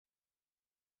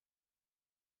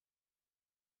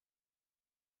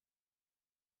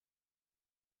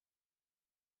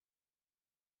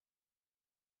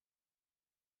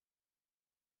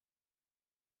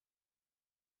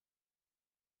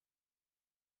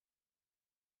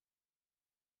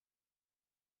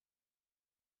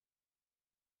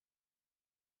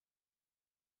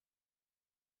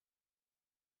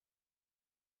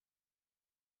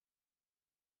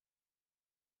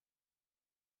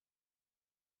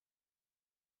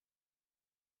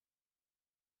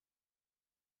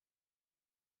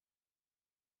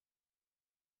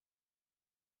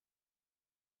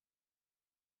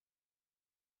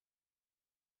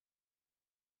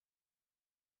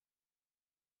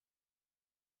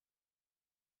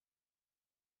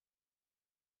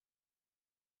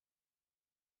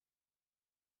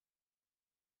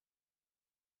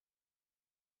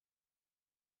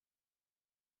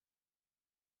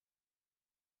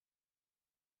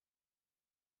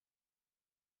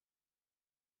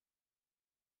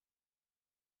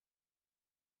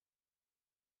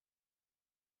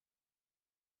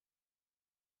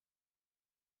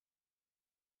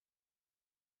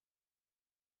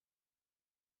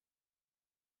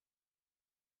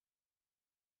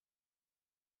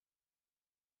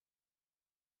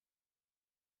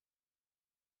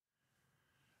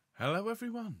Hello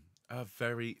everyone, a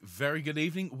very, very good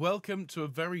evening. Welcome to a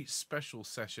very special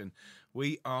session.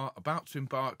 We are about to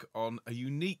embark on a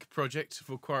unique project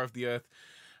for Choir of the Earth,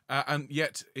 and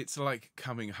yet it's like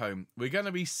coming home. We're going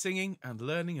to be singing and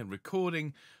learning and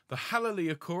recording the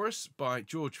Hallelujah Chorus by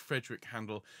George Frederick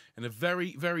Handel in a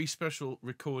very, very special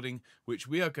recording which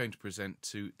we are going to present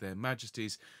to their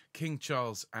Majesties King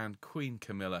Charles and Queen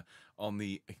Camilla on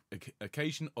the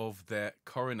occasion of their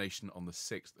coronation on the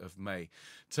 6th of May.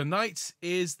 Tonight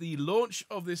is the launch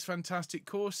of this fantastic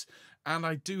course, and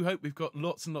I do hope we've got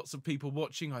lots and lots of people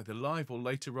watching either live or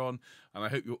later on, and I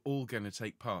hope you're all going to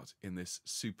take part in this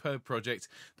superb project.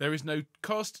 There is no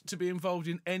cost to be involved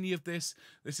in any of this.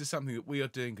 This is something that we are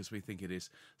doing because we think it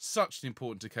is such an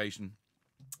important occasion.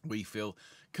 We feel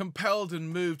compelled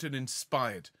and moved and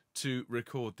inspired to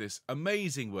record this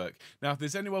amazing work. Now, if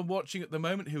there's anyone watching at the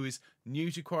moment who is new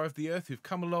to Choir of the Earth, who've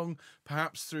come along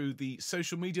perhaps through the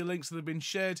social media links that have been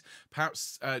shared,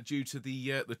 perhaps due to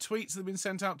the tweets that have been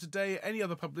sent out today, any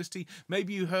other publicity,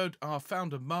 maybe you heard our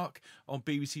founder Mark on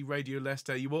BBC Radio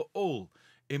Leicester, you are all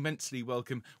immensely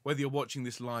welcome, whether you're watching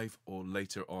this live or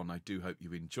later on. I do hope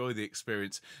you enjoy the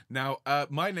experience. Now,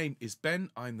 my name is Ben.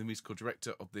 I'm the musical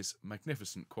director of this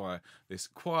magnificent choir, this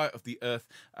Choir of the Earth,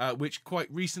 which quite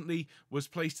recently was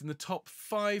placed in the top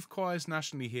 5 choirs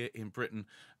nationally here in Britain.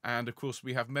 And of course,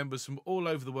 we have members from all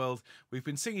over the world. We've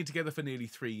been singing together for nearly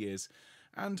 3 years.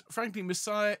 And frankly,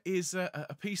 Messiah is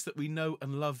a piece that we know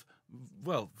and love,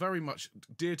 well, very much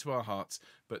dear to our hearts.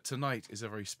 But tonight is a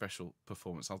very special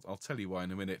performance. I'll tell you why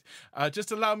in a minute.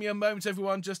 Just allow me a moment,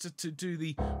 everyone, just to do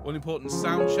the all-important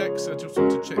sound check. So I just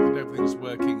want to check that everything's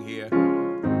working here.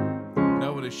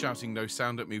 No one is shouting no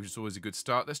sound at me, which is always a good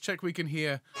start. Let's check we can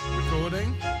hear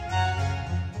recording.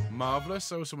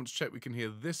 Marvellous. I also want to check we can hear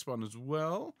this one as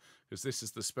well, because this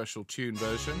is the special tune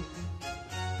version.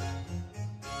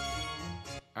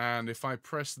 And if I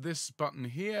press this button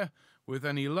here, with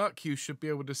any luck, you should be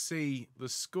able to see the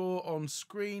score on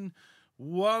screen.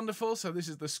 Wonderful. So this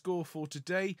is the score for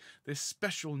today, this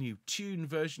special new tune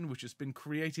version, which has been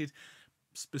created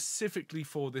specifically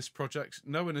for this project.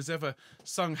 No one has ever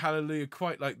sung Hallelujah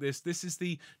quite like this. This is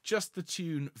the just the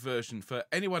tune version for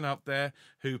anyone out there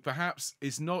who perhaps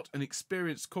is not an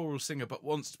experienced choral singer but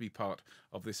wants to be part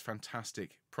of this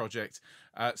fantastic project.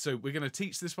 So we're going to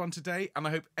teach this one today, and I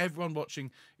hope everyone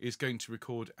watching is going to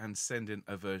record and send in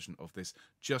a version of this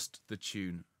just the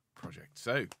tune project.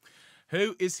 So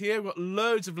who is here? We've got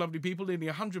loads of lovely people, nearly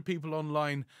 100 people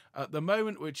online at the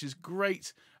moment, which is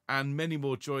great, and many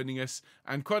more joining us,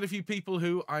 and quite a few people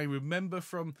who I remember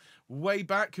from way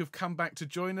back who've come back to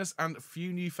join us, and a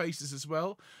few new faces as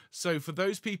well. So for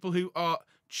those people who are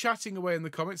chatting away in the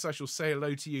comments, I shall say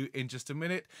hello to you in just a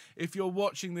minute. If you're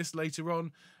watching this later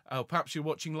on, perhaps you're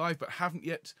watching live but haven't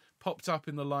yet popped up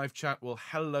in the live chat, well,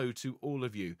 hello to all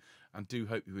of you, and do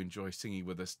hope you enjoy singing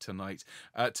with us tonight.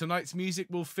 Tonight's music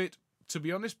will fit, to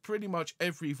be honest, pretty much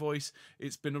every voice.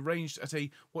 It's been arranged at a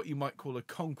what you might call a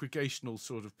congregational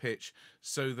sort of pitch,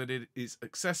 so that it is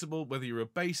accessible whether you're a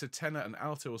bass, a tenor, an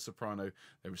alto or soprano.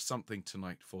 There is something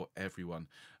tonight for everyone.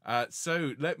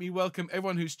 So let me welcome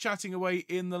everyone who's chatting away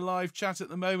in the live chat at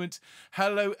the moment.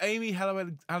 Hello Amy,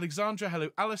 hello Alexandra, hello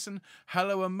Alison,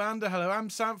 hello Amanda, hello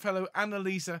Amsanth, hello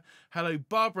Annalisa, hello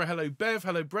Barbara, hello Bev,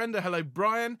 hello Brenda, hello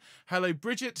Brian, hello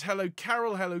Bridget, hello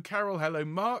Carol, hello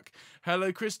Mark,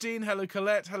 hello Christine, hello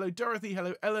Colette, hello Dorothy,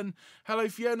 hello Ellen, hello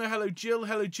Fiona, hello Jill,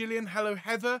 hello Gillian, hello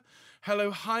Heather,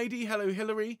 hello Heidi, hello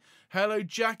Hilary, hello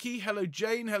Jackie, hello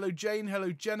Jane, hello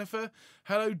Jennifer,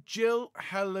 hello Jill,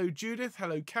 hello Judith,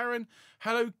 hello Karen,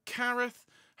 hello Kareth,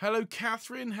 hello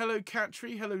Catherine, hello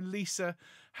Katri, hello Lisa,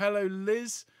 hello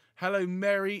Liz, hello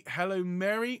Mary, hello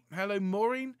Maureen,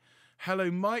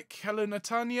 hello Mike, hello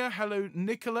Natanya, hello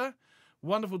Nicola.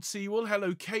 Wonderful to see you all.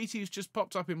 Hello Katie, who's just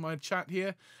popped up in my chat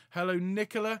here. Hello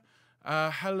Nicola.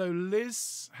 Hello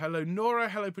Liz, hello Nora,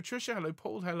 hello Patricia, hello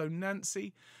Paul, hello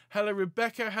Nancy, hello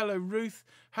Rebecca, hello Ruth,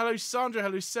 hello Sandra,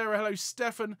 hello Sarah, hello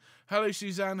Stefan, hello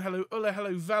Suzanne, hello Ulla,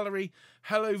 hello Valerie,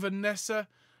 hello Vanessa,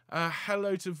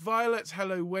 hello to Violet,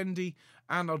 hello Wendy,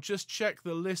 and I'll just check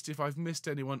the list if I've missed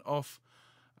anyone off.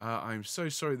 I'm so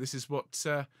sorry, this is what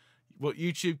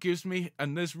YouTube gives me.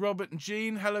 And there's Robert and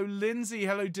Jean, hello Lindsay,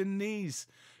 hello Denise,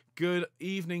 good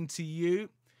evening to you,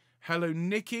 hello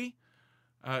Nikki.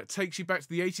 Takes you back to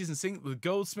the 80s and sing the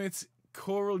Goldsmiths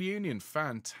Choral Union.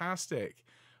 Fantastic.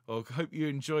 Well, hope you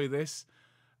enjoy this.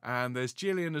 And there's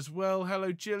Gillian as well.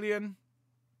 Hello, Gillian.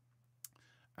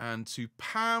 And to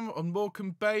Pam on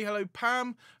Morecambe Bay. Hello,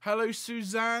 Pam. Hello,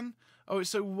 Suzanne. Oh,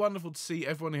 it's so wonderful to see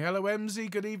everyone here. Hello,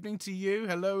 MZ. Good evening to you.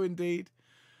 Hello, indeed.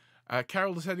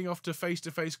 Carol is heading off to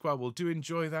face-to-face choir. Well, do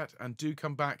enjoy that and do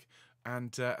come back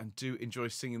and do enjoy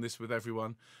singing this with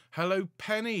everyone. Hello,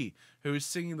 Penny, who is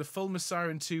singing the full Messiah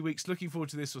in 2 weeks. Looking forward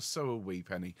to this, or so are we,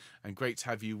 Penny, and great to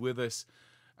have you with us.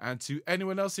 And to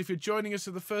anyone else, if you're joining us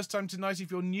for the first time tonight,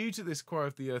 if you're new to this Choir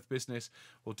of the Earth business,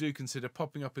 well, do consider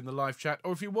popping up in the live chat.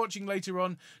 Or if you're watching later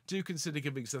on, do consider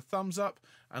giving us a thumbs up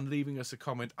and leaving us a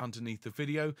comment underneath the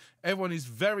video. Everyone is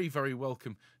very, very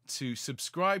welcome to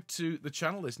subscribe to the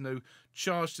channel. There's no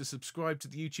charge to subscribe to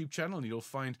the YouTube channel, and you'll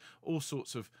find all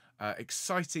sorts of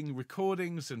exciting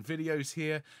recordings and videos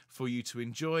here for you to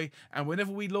enjoy. And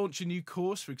whenever we launch a new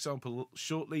course, for example,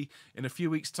 shortly in a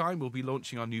few weeks' time, we'll be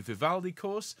launching our new Vivaldi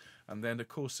course, and then a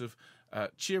course of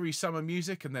cheery summer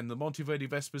music, and then the Monteverdi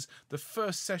Vespers. The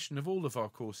first session of all of our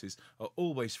courses are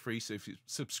always free, so if you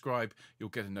subscribe, you'll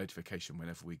get a notification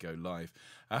whenever we go live.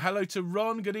 Hello to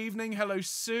Ron, good evening. Hello,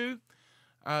 Sue.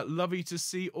 Lovely to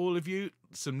see all of you.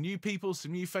 Some new people,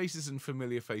 some new faces and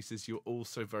familiar faces. You're all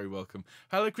so very welcome.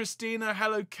 Hello, Christina.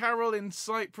 Hello, Carol in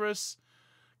Cyprus.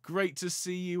 Great to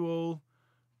see you all.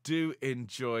 Do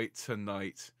enjoy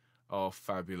tonight. Oh,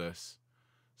 fabulous.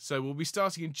 So we'll be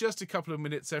starting in just a couple of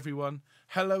minutes, everyone.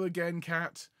 Hello again,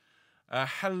 Kat.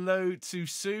 Hello to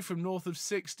Sue from north of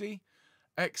 60.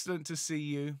 Excellent to see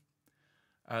you.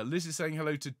 Liz is saying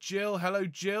hello to Jill. Hello,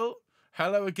 Jill.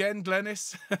 Hello again,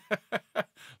 Glennis.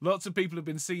 Lots of people have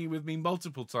been singing with me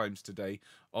multiple times today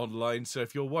online. So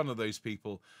if you're one of those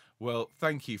people, well,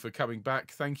 thank you for coming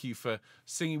back. Thank you for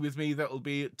singing with me. That will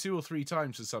be 2 or 3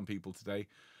 times for some people today.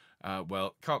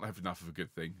 Well, can't have enough of a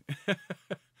good thing.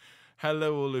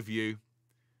 Hello, all of you.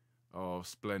 Oh,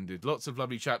 splendid. Lots of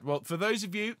lovely chat. Well, for those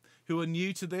of you who are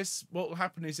new to this, what will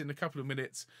happen is in a couple of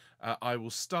minutes, I will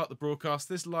start the broadcast.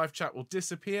 This live chat will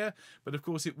disappear, but of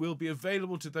course it will be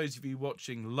available to those of you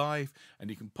watching live, and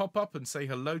you can pop up and say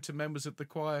hello to members of the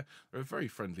choir. They're a very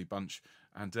friendly bunch,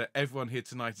 and everyone here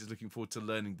tonight is looking forward to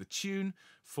learning the tune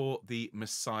for the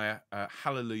Messiah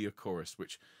Hallelujah Chorus,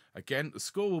 which again, the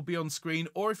score will be on screen,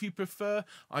 or if you prefer,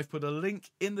 I've put a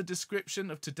link in the description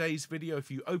of today's video.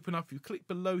 If you open up, you click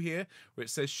below here where it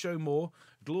says show more,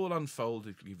 it'll all unfold.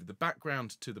 It'll give you the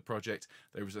background to the project.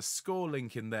 There is a score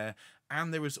link in there,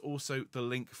 and there is also the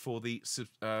link for the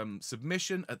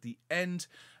submission at the end,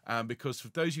 because for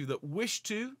those of you that wish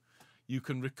to, you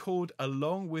can record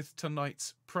along with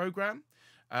tonight's program.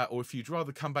 Or if you'd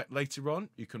rather come back later on,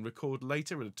 you can record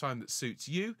later at a time that suits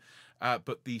you.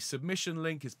 But the submission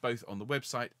link is both on the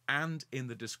website and in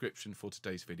the description for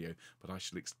today's video. But I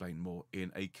shall explain more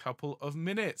in a couple of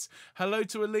minutes. Hello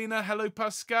to Alina. Hello,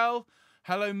 Pascal.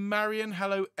 Hello, Marion.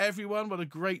 Hello, everyone. What a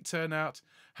great turnout.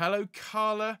 Hello,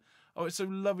 Carla. Oh, it's so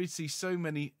lovely to see so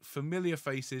many familiar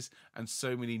faces and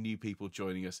so many new people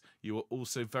joining us. You are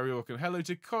also very welcome. Hello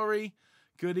to Corrie.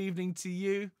 Good evening to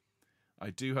you. I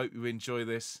do hope you enjoy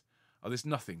this. Oh, there's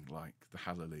nothing like the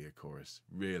Hallelujah Chorus.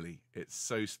 Really, it's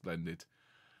so splendid.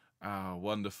 Ah,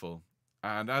 wonderful.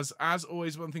 And as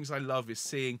always, one of the things I love is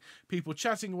seeing people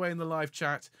chatting away in the live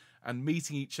chat and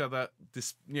meeting each other.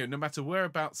 This, no matter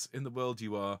whereabouts in the world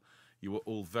you are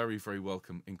all very, very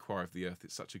welcome in Choir of the Earth.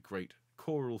 It's such a great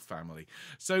choral family.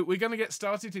 So we're going to get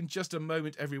started in just a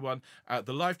moment, everyone.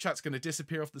 The live chat's going to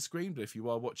disappear off the screen, but if you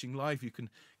are watching live, you can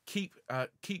keep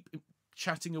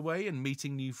chatting away and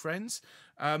meeting new friends.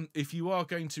 If you are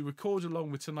going to record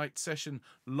along with tonight's session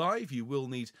live, you will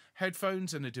need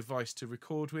headphones and a device to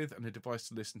record with and a device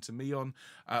to listen to me on.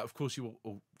 Of course, you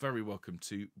are very welcome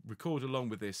to record along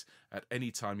with this at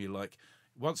any time you like.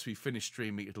 Once we finish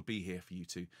streaming, it'll be here for you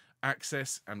to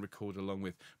access and record along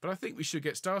with. But I think we should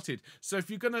get started. So if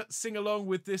you're going to sing along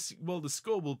with this, well, the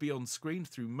score will be on screen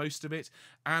through most of it.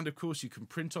 And of course, you can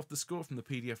print off the score from the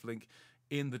PDF link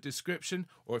in the description,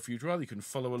 or if you'd rather, you can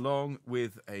follow along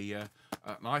with an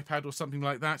iPad or something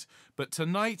like that. But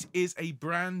tonight is a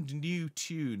brand new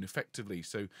tune, effectively,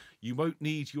 so you won't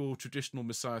need your traditional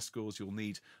Messiah scores. You'll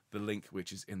need the link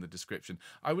which is in the description.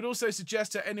 I would also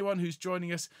suggest to anyone who's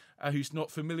joining us who's not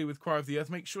familiar with Choir of the Earth,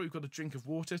 make sure you've got a drink of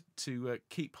water to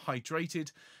keep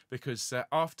hydrated, because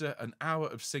after an hour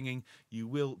of singing, you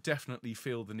will definitely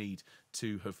feel the need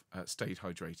to have stayed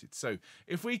hydrated. So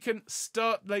if we can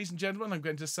start, ladies and gentlemen, I'm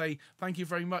going to say thank you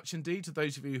very much indeed to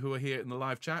those of you who are here in the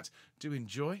live chat. Do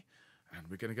enjoy, and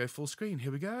we're going to go full screen.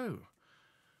 Here we go.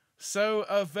 So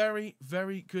a very,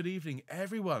 very good evening,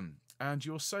 everyone. And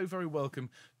you're so very welcome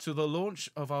to the launch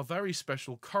of our very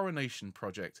special Coronation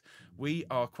project. We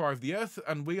are Choir of the Earth,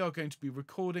 and we are going to be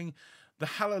recording the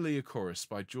Hallelujah Chorus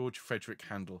by George Frederick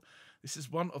Handel. This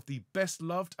is one of the best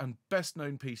loved and best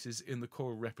known pieces in the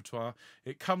choral repertoire.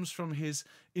 It comes from his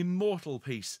immortal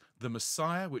piece, The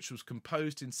Messiah, which was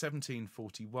composed in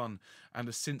 1741 and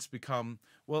has since become,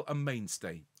 well, a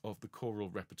mainstay of the choral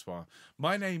repertoire.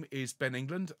 My name is Ben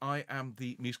England. I am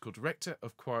the musical director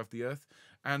of Choir of the Earth,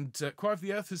 and Choir of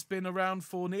the Earth has been around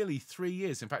for nearly 3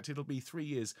 years. In fact, it'll be 3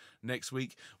 years next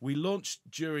week. We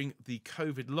launched during the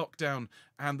COVID lockdown,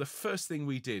 and the first thing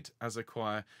we did as a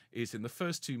choir is in the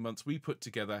first 2 months we put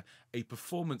together a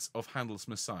performance of Handel's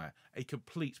Messiah, a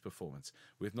complete performance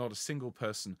with not a single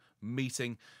person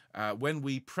meeting. When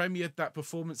we premiered that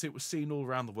performance, it was seen all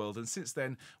around the world, and since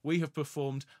then we have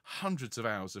performed hundreds of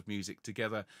hours of music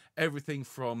together, everything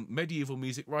from medieval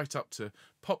music right up to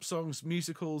pop songs,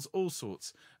 musicals, all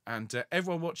sorts. And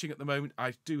everyone watching at the moment,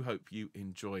 I do hope you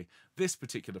enjoy this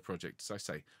particular project, as I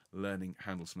say, learning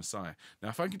Handel's Messiah. Now,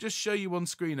 if I can just show you on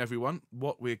screen, everyone,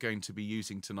 what we're going to be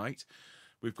using tonight.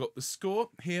 We've got the score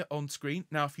here on screen.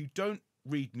 Now, if you don't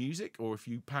read music, or if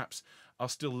you perhaps are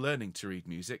still learning to read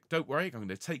music, don't worry, I'm going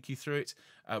to take you through it.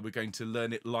 We're going to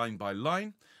learn it line by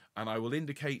line, and I will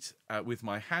indicate with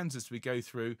my hands as we go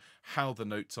through how the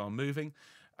notes are moving.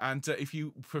 And if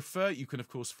you prefer, you can, of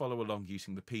course, follow along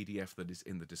using the PDF that is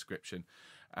in the description.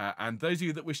 And those of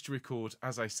you that wish to record,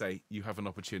 as I say, you have an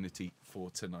opportunity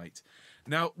for tonight.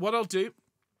 Now, what I'll do,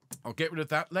 I'll get rid of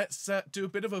that. Let's do a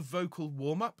bit of a vocal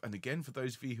warm-up. And again, for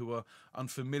those of you who are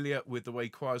unfamiliar with the way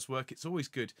choirs work, it's always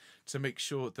good to make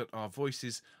sure that our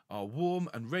voices are warm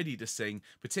and ready to sing,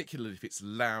 particularly if it's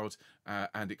loud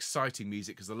and exciting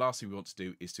music, because the last thing we want to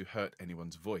do is to hurt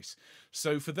anyone's voice.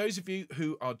 So for those of you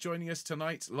who are joining us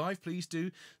tonight live, please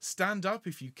do stand up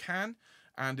if you can.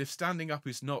 And if standing up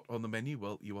is not on the menu,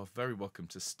 well, you are very welcome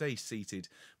to stay seated.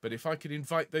 But if I could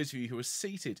invite those of you who are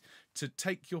seated to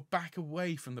take your back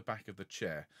away from the back of the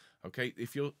chair. Okay,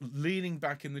 if you're leaning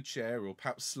back in the chair or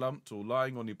perhaps slumped or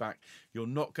lying on your back, you're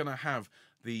not going to have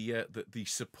the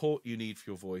support you need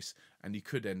for your voice, and you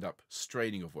could end up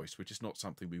straining your voice, which is not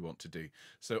something we want to do.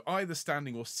 So either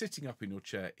standing or sitting up in your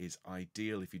chair is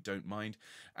ideal if you don't mind.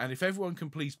 And if everyone can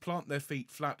please plant their feet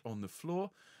flat on the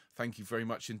floor. Thank you very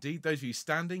much indeed. Those of you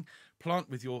standing, plant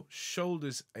with your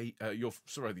shoulders,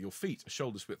 your feet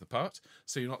shoulders width apart,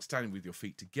 so you're not standing with your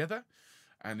feet together.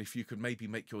 And if you could maybe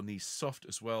make your knees soft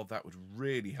as well, that would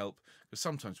really help, because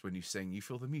sometimes when you sing, you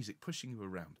feel the music pushing you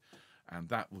around, and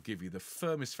that will give you the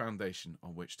firmest foundation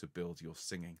on which to build your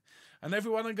singing. And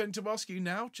everyone, I'm going to ask you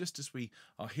now, just as we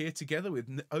are here together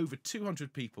with over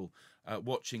 200 people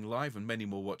watching live and many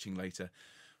more watching later,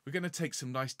 we're going to take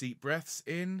some nice deep breaths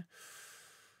in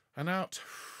and out,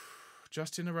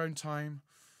 just in our own time.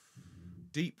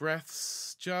 Deep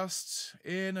breaths, just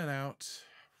in and out,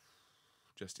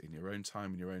 just in your own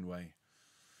time, in your own way.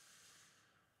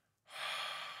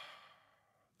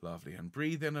 Lovely. And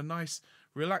breathe in a nice,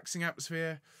 relaxing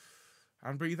atmosphere,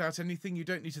 and breathe out anything you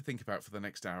don't need to think about for the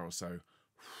next hour or so.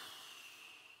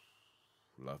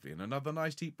 Lovely. And another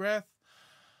nice deep breath,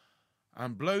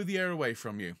 and blow the air away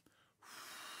from you.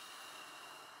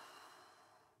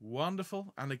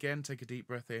 Wonderful. And again, take a deep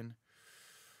breath in.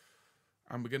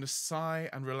 And we're going to sigh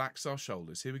and relax our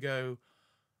shoulders. Here we go.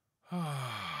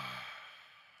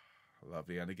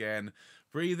 Lovely. And again,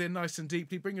 breathe in nice and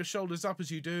deeply. Bring your shoulders up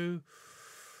as you do.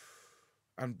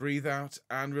 And breathe out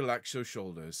and relax your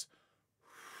shoulders.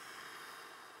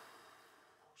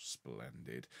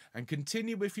 Splendid. And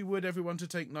continue, if you would, everyone, to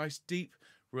take nice, deep,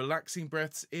 relaxing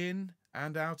breaths in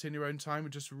and out in your own time.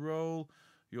 And just roll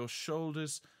your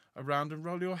shoulders around and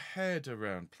roll your head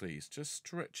around, please. Just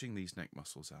stretching these neck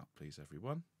muscles out, please,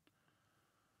 everyone.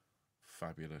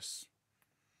 Fabulous.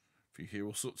 If you hear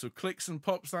all sorts of clicks and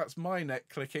pops, that's my neck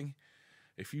clicking.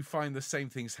 If you find the same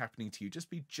things happening to you, just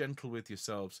be gentle with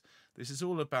yourselves. This is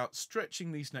all about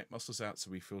stretching these neck muscles out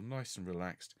so we feel nice and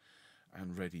relaxed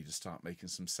and ready to start making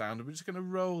some sound. And we're just going to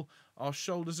roll our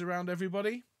shoulders around,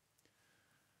 everybody.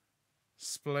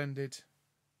 Splendid.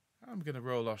 And we're going to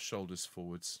roll our shoulders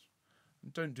forwards.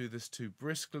 Don't do this too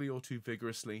briskly or too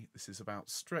vigorously. This is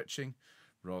about stretching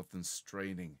rather than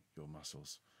straining your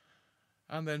muscles.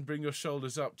 And then bring your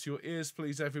shoulders up to your ears,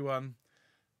 please, everyone.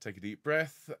 Take a deep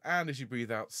breath, and as you breathe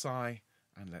out, sigh,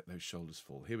 and let those shoulders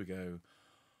fall. Here we go.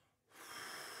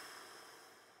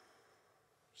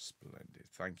 Splendid.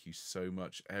 Thank you so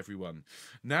much, everyone.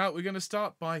 Now we're going to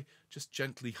start by just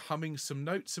gently humming some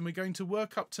notes, and we're going to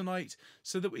work up tonight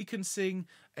so that we can sing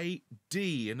a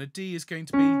D, and a D is going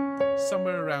to be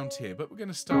somewhere around here, but we're going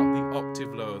to start the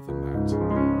octave lower than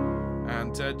that.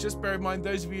 And just bear in mind,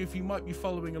 those of you, if you might be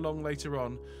following along later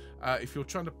on, If you're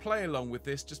trying to play along with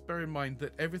this, just bear in mind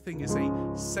that everything is a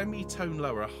semitone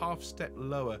lower, a half step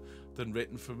lower than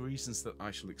written for reasons that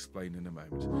I shall explain in a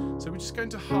moment. So we're just going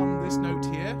to hum this note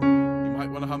here. You might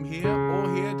want to hum here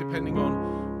or here, depending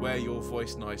on where your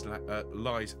voice lies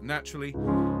naturally.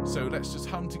 So let's just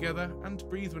hum together and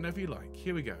breathe whenever you like.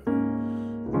 Here we go.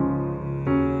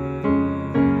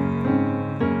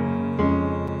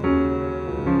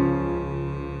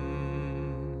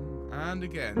 And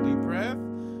again, deep breath,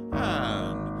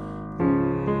 and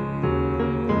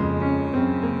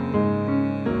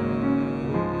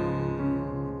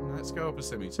let's go up a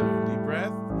semitone. Deep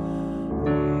breath.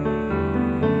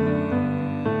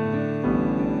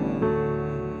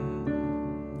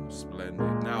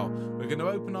 Splendid. Now, we're going to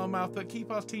open our mouth, but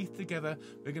keep our teeth together.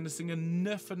 We're going to sing a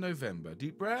N for November.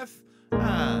 Deep breath,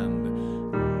 and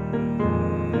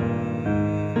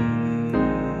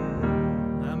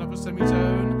up a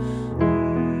semitone.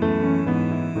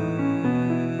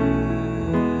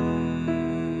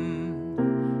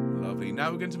 Now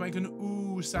we're going to make an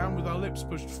ooh sound with our lips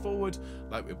pushed forward,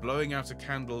 like we're blowing out a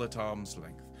candle at arm's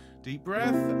length. Deep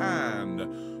breath, and up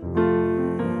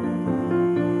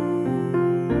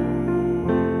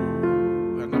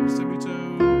a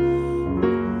semitone.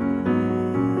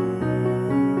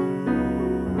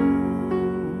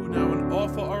 Now an O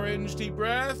for orange. Deep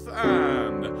breath,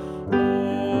 and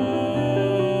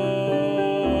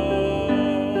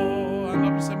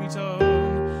up a semitone.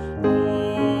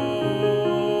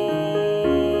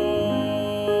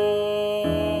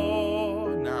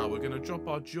 Drop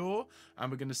our jaw,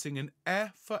 and we're going to sing an E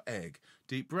for egg.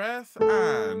 Deep breath,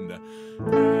 and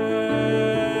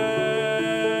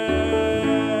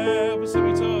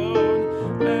semitone.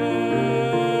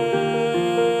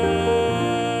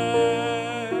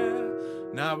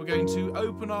 Now we're going to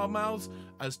open our mouths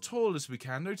as tall as we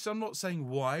can. Notice I'm not saying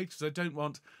wide because I don't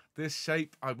want this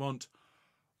shape. I want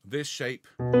this shape.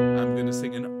 I'm going to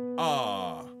sing an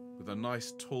ah with a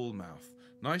nice tall mouth.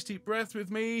 Nice deep breath with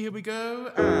me. Here we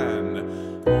go. And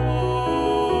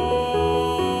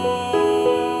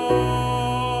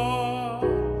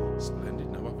splendid.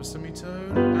 Now up a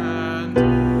semitone. And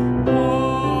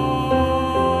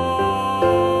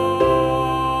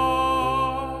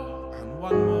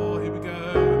one more. Here we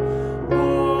go.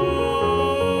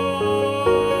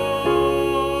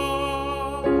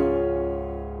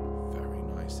 Very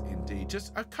nice indeed.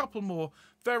 Just a couple more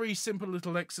very simple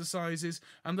little exercises,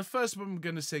 and the first one we're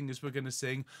going to sing is we're going to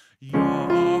sing ya.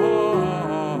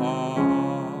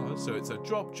 So it's a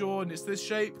drop jaw and it's this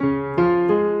shape with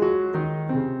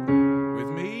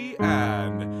me,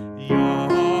 and ya,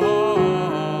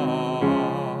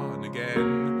 and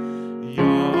again ya,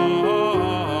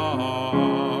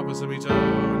 up a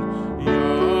semitone, ya,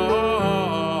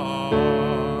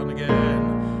 and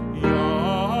again ya,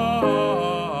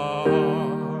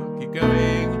 keep going.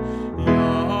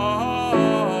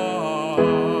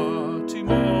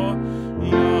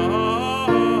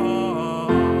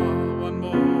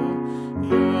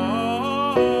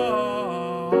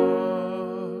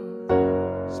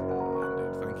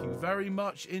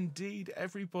 Much indeed,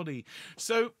 everybody.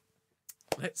 So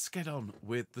let's get on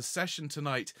with the session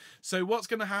tonight. So what's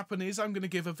going to happen is I'm going to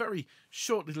give a very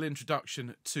short little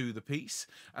introduction to the piece,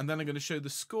 and then I'm going to show the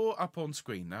score up on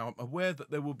screen. Now, I'm aware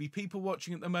that there will be people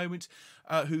watching at the moment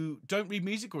who don't read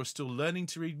music or are still learning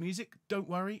to read music. Don't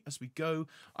worry, as we go,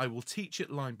 I will teach it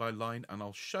line by line, and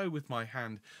I'll show with my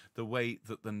hand the way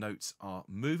that the notes are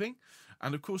moving.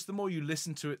 And of course, the more you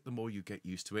listen to it, the more you get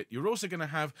used to it. You're also going to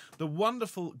have the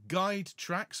wonderful guide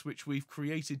tracks, which we've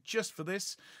created just for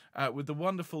this, with the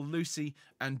wonderful Lucy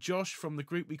and Josh from the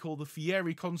group we call the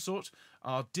Fieri Consort,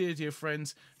 our dear, dear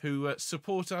friends who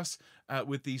support us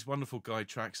with these wonderful guide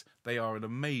tracks. They are an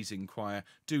amazing choir.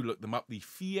 Do look them up, the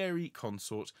Fieri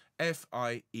Consort,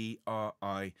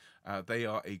 F-I-E-R-I. They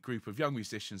are a group of young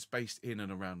musicians based in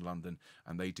and around London,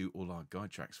 and they do all our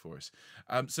guide tracks for us.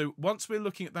 So once we're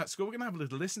looking at that score, we're going to have a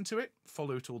little listen to it,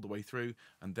 follow it all the way through,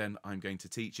 and then I'm going to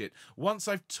teach it. Once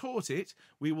I've taught it,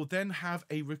 we will then have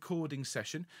a recording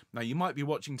session. Now, you might be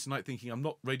watching tonight thinking I'm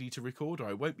not ready to record, or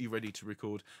I won't be ready to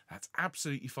record. That's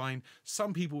absolutely fine.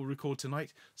 Some people will record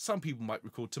tonight, some people might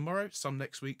record tomorrow, some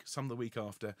next week, some the week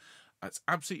after. That's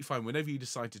absolutely fine whenever you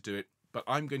decide to do it. But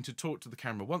I'm going to talk to the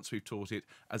camera once we've taught it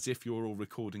as if you're all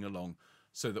recording along,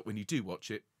 so that when you do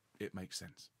watch it, it makes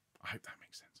sense. I hope that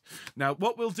makes sense. Now,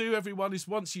 what we'll do, everyone, is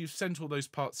once you've sent all those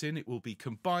parts in, it will be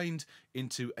combined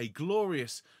into a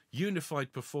glorious,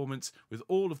 unified performance with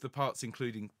all of the parts,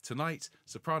 including tonight,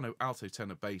 soprano, alto,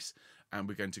 tenor, bass, and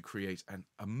we're going to create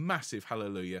a massive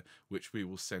hallelujah, which we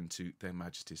will send to their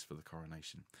Majesties for the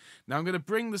coronation. Now, I'm going to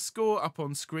bring the score up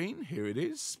on screen. Here it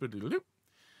is.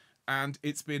 And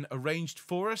it's been arranged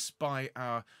for us by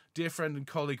our dear friend and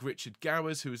colleague Richard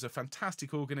Gowers, who is a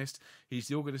fantastic organist. He's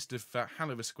the organist of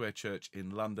Hanover Square Church in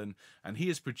London, and he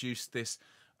has produced this,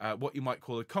 what you might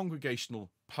call a congregational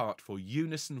part for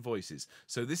unison voices.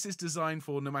 So this is designed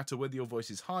for, no matter whether your voice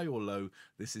is high or low,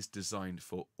 this is designed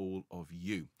for all of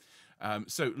you.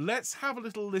 So let's have a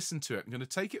little listen to it. I'm going to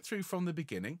take it through from the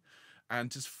beginning and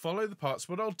just follow the parts.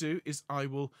 What I'll do is I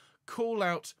will call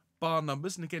out bar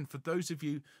numbers. And again, for those of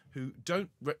you who don't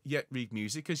yet read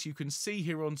music, as you can see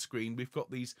here on screen, we've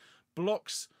got these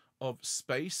blocks of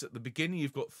space. At the beginning,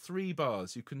 you've got 3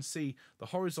 bars. You can see the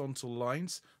horizontal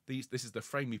lines. This is the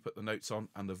frame you put the notes on,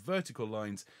 and the vertical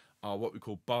lines are what we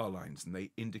call bar lines, and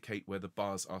they indicate where the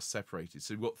bars are separated.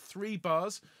 So we've got 3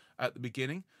 bars at the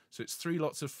beginning, so it's 3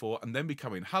 lots of 4, and then we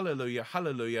come in hallelujah,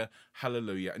 hallelujah,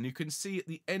 hallelujah. And you can see at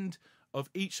the end of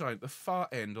each line, at the far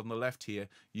end on the left here,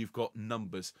 you've got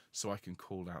numbers, so I can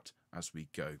call out as we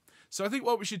go. So I think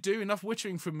what we should do, enough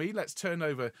wittering from me, let's turn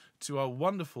over to our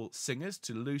wonderful singers,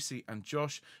 to Lucy and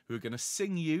Josh, who are going to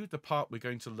sing you the part we're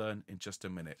going to learn in just a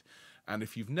minute. And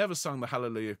if you've never sung the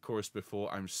Hallelujah chorus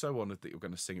before, I'm so honoured that you're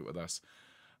going to sing it with us.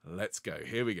 Let's go.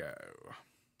 Here we go.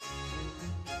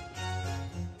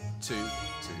 2, 2,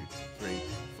 3,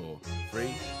 4.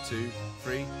 3, 2,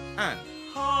 3, and...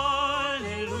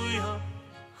 Hallelujah,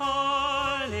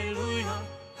 hallelujah,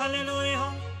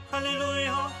 hallelujah,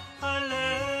 hallelujah,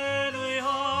 hallelujah,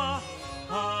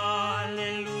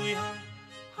 hallelujah,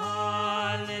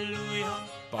 hallelujah,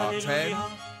 Bar 10.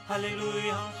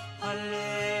 hallelujah,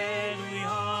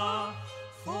 hallelujah.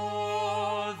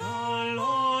 For the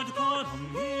Lord God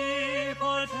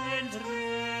omnipotent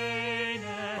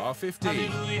reigneth. Bar 15.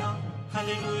 Hallelujah,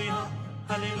 hallelujah,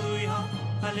 hallelujah,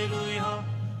 hallelujah.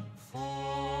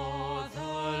 For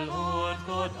the Lord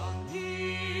God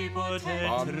omnipotent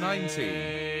Bar 19.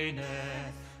 reigneth.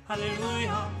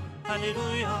 Hallelujah,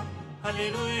 hallelujah,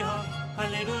 hallelujah,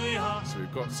 hallelujah. So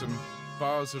we've got some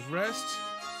bars of rest.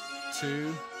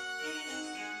 2,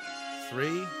 3,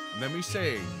 and then we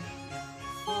sing.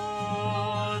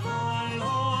 For the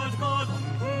Lord God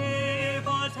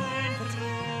omnipotent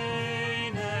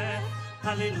reigneth.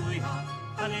 Hallelujah,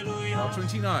 hallelujah. Bar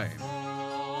 29. For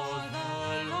the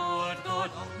Lord God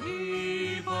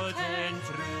omnipotent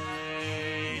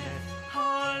reigneth.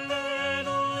 Hallelujah.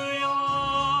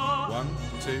 1,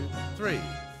 2, 3.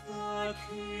 The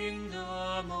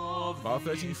kingdom of Bar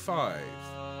 35.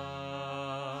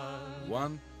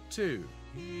 1, 2.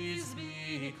 is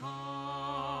become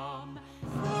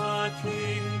the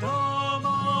kingdom of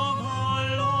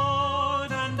our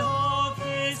Lord and of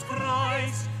his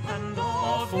Christ and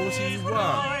of his 41.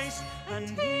 Christ, and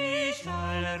he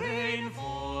shall reign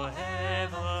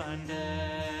forever and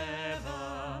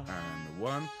ever. And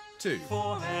 1, 2.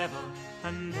 Forever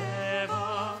and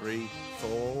ever. 3, 4,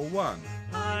 1.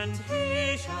 And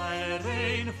he shall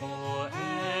reign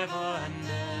forever and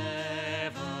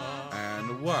ever.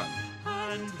 And 1.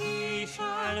 And he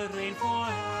shall reign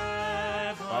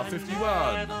forever. Bar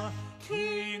 51. And ever.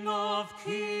 King of 2,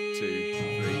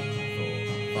 kings.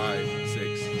 3, 4, 5,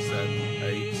 6, 7,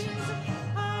 8.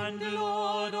 And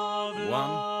Lord of 1, 2, 3, 4,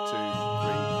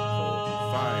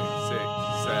 lords. 5, 6,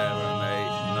 7,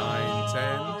 8, 9,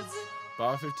 10.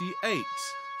 Bar 58.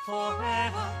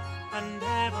 Forever and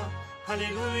ever.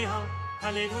 Hallelujah,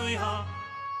 hallelujah.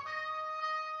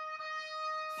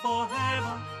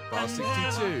 Forever Bar and 62.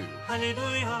 ever.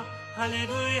 Hallelujah,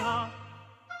 hallelujah.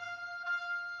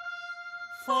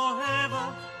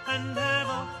 Forever and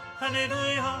ever.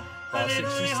 Hallelujah, Bar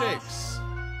hallelujah. 66.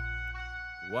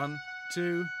 1,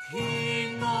 2.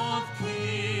 King of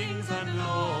kings and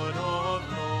Lord of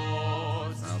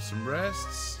lords. Now some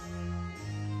rests.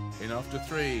 In after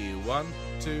 3. 1,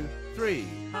 2, 3.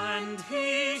 And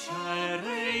he shall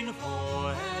reign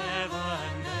forever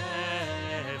and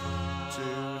ever. 2,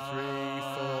 3,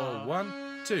 4. 1,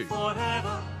 2.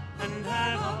 Forever and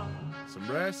ever. Some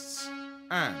rests.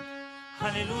 And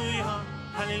Hallelujah,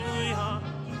 hallelujah.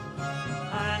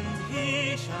 And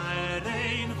he shall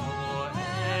reign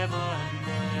forever and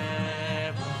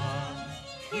ever.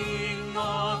 King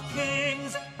of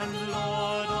kings and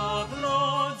Lord of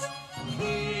lords.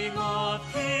 King of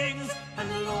kings and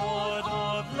Lord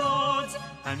of lords.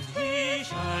 And he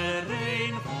shall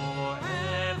reign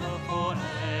forever,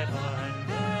 forever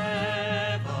and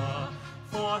ever.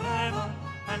 Forever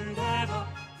and ever,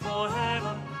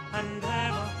 forever and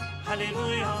ever.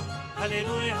 Hallelujah,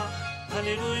 hallelujah,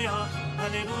 hallelujah,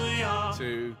 hallelujah.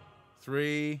 2,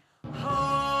 3. 2,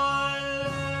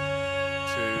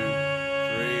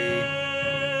 3.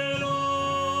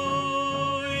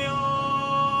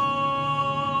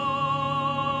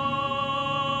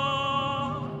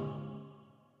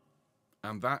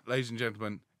 And that, ladies and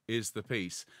gentlemen, is the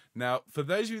piece. Now, for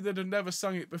those of you that have never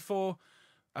sung it before,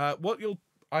 what you'll,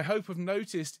 I hope, have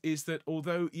noticed is that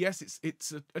although, yes,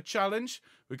 it's a challenge,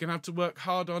 we're going to have to work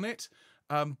hard on it,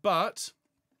 but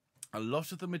a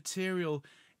lot of the material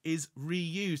is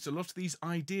reused. A lot of these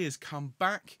ideas come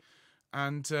back,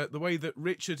 and the way that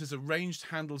Richard has arranged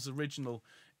Handel's original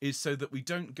is so that we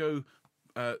don't go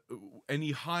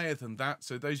any higher than that.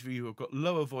 So those of you who have got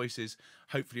lower voices,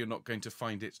 hopefully you're not going to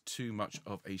find it too much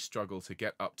of a struggle to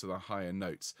get up to the higher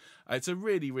notes. It's a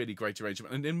really, really great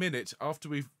arrangement. And in a minute, after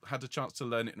we've had a chance to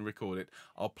learn it and record it,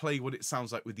 I'll play what it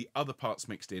sounds like with the other parts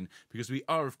mixed in, because we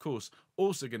are, of course,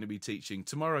 also going to be teaching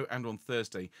tomorrow and on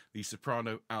Thursday the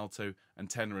soprano, alto and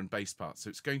tenor and bass parts. So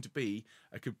it's going to be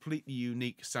a completely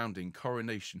unique sounding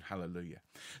Coronation Hallelujah.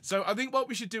 So I think what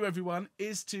we should do, everyone,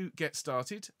 is to get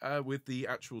started with the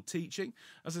actual teaching.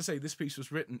 As I say, this piece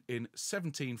was written in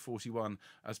 1741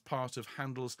 as part of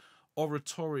Handel's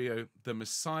oratorio The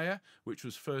Messiah, which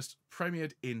was first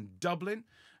premiered in Dublin,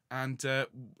 and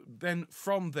then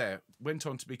from there went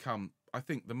on to become, I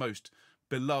think, the most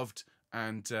beloved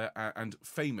and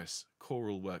famous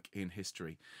choral work in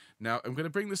history. Now I'm going to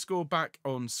bring the score back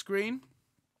on screen,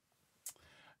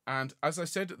 and as I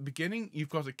said at the beginning, you've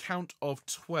got a count of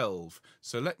 12.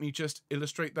 So let me just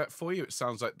illustrate that for you. It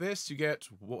sounds like this. You get,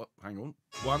 what? Hang on,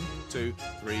 1 2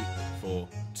 3 4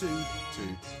 2 2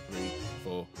 3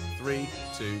 4 3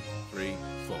 2 3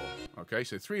 4. Okay,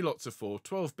 so 3 lots of 4,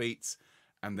 12 beats.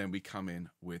 And then we come in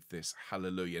with this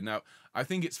Hallelujah. Now, I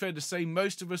think it's fair to say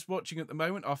most of us watching at the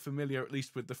moment are familiar at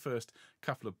least with the first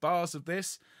couple of bars of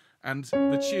this. And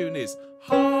the tune is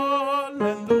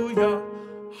Hallelujah,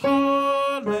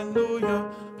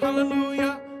 Hallelujah,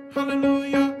 Hallelujah,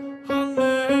 Hallelujah,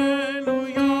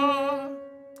 Hallelujah.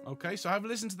 Okay, so have a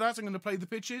listen to that. I'm going to play the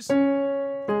pitches.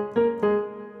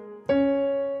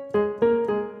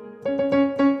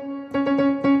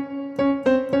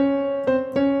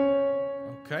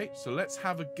 Okay, so let's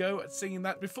have a go at singing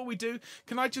that. Before we do,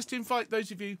 can I just invite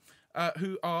those of you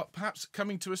who are perhaps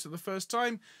coming to us for the first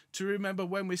time to remember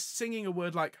when we're singing a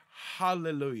word like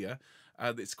hallelujah,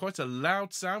 it's quite a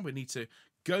loud sound. We need to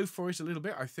go for it a little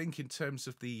bit, I think, in terms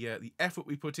of the effort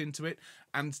we put into it.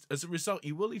 And as a result,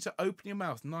 you will need to open your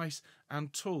mouth nice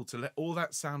and tall to let all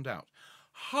that sound out.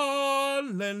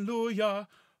 Hallelujah.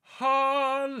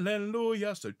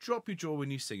 Hallelujah. So drop your jaw when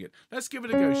you sing it. Let's give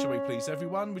it a go, shall we please,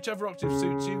 everyone? Whichever octave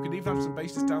suits you. You can even have some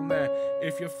basses down there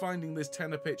if you're finding this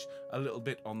tenor pitch a little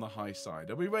bit on the high side.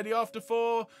 Are we ready? After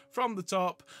 4, from the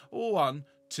top. 1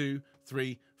 2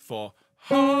 3 4.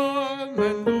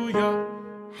 Hallelujah,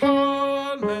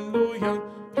 hallelujah,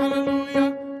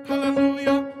 hallelujah,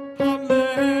 hallelujah,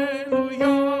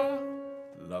 hallelujah.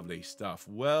 Lovely stuff.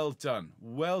 Well done.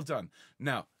 Well done.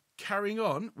 Now, carrying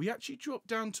on, we actually drop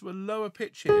down to a lower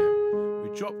pitch here. We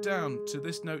drop down to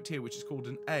this note here, which is called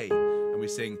an A, and we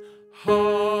sing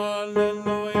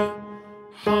Hallelujah,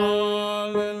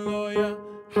 Hallelujah,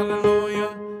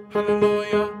 Hallelujah,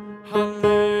 Hallelujah,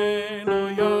 Hallelujah.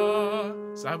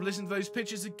 So have a listen to those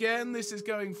pitches again. This is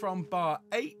going from bar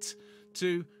 8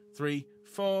 to 3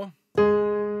 4.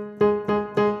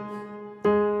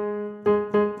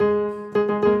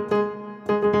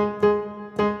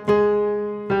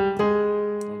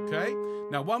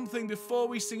 Now, one thing before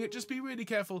we sing it, just be really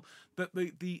careful that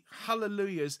the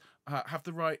hallelujahs have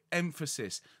the right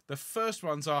emphasis. The first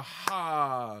ones are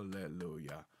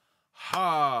hallelujah,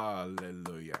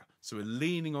 hallelujah. So we're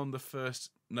leaning on the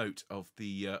first note of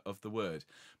the word.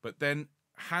 But then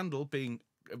Handel, being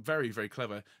very, very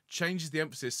clever, changes the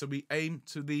emphasis. So we aim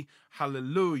to the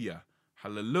hallelujah,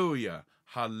 hallelujah,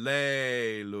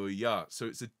 hallelujah. So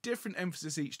it's a different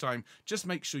emphasis each time. Just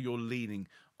make sure you're leaning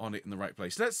on it in the right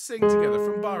place. Let's sing together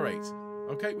from bar 8.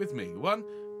 Okay, with me. 1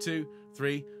 2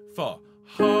 3 4.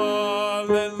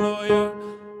 Hallelujah,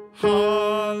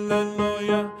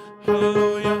 hallelujah,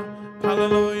 hallelujah,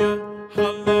 hallelujah,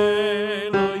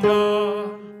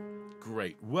 hallelujah.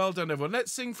 Great. Well done, everyone.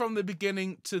 Let's sing from the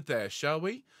beginning to there, shall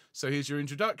we? So here's your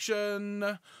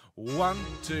introduction. 1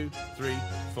 2 3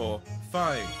 4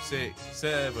 5 6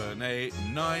 7 8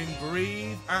 9.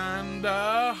 Breathe and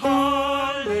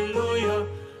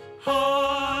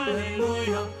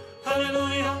Hallelujah, hallelujah,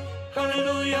 hallelujah,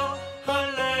 hallelujah,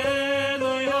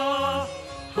 hallelujah,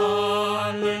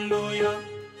 hallelujah,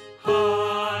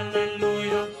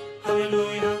 hallelujah,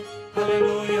 hallelujah,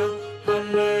 hallelujah,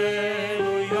 hallelujah.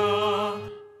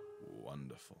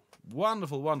 Wonderful,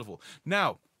 wonderful, wonderful.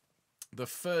 Now, the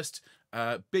first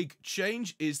big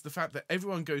change is the fact that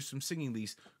everyone goes from singing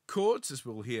these chords, as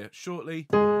we'll hear shortly,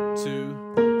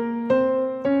 to...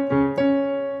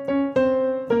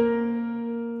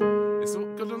 It's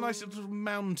got a nice nice little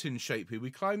mountain shape here.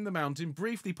 We climb the mountain,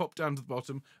 briefly pop down to the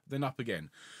bottom, then up again.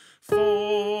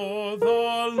 For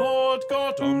the Lord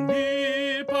God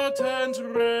omnipotent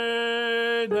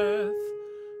reigneth.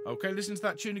 Okay, listen to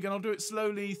that tune again. I'll do it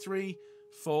slowly. 3,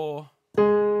 4.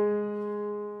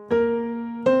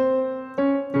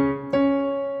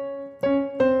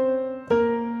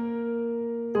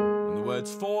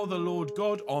 For the Lord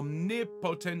God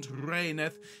omnipotent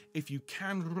reigneth. If you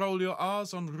can roll your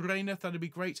R's on reigneth, that'd be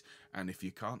great. And if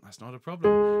you can't, that's not a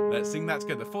problem. Let's sing that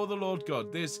together. For the Lord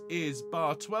God. This is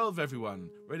bar 12, everyone.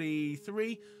 Ready?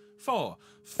 3, 4.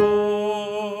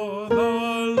 For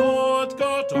the Lord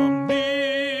God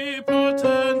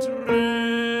omnipotent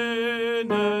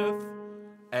reigneth.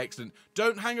 Excellent.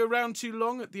 Don't hang around too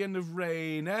long at the end of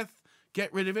reigneth.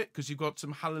 Get rid of it, because you've got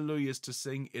some hallelujahs to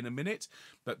sing in a minute.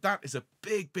 But that is a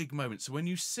big, big moment. So when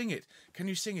you sing it, can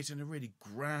you sing it in a really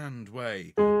grand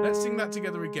way? Let's sing that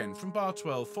together again from bar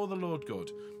 12, For the Lord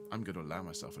God. I'm going to allow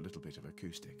myself a little bit of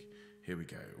acoustic. Here we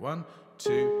go. 1,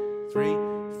 2, 3,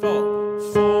 4.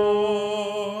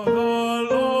 For the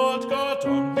Lord God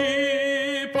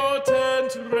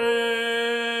omnipotent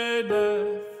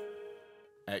reigneth.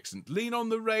 Excellent. Lean on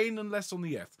the rain and less on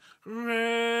the eth.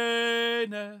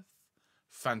 Reigneth.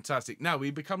 Fantastic. Now we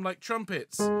become like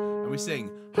trumpets and we sing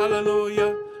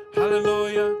hallelujah,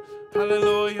 hallelujah,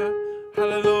 hallelujah,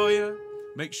 hallelujah.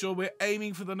 Make sure we're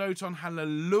aiming for the note on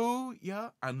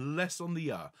hallelujah and less on the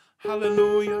ya.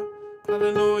 Hallelujah,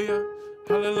 hallelujah,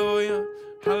 hallelujah,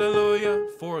 hallelujah.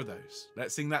 4 of those.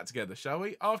 Let's sing that together, shall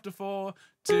we? After 4,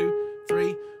 2,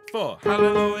 3, 4.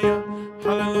 Hallelujah,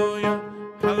 hallelujah,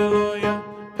 hallelujah,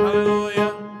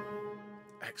 hallelujah.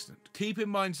 Excellent. Keep in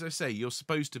mind, as I say, you're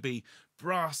supposed to be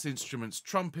brass instruments,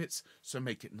 trumpets, so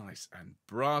make it nice and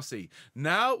brassy.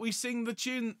 Now we sing the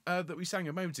tune that we sang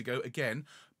a moment ago again,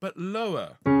 but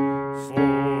lower. For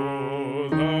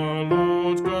the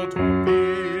Lord God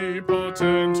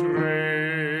omnipotent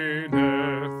reigneth.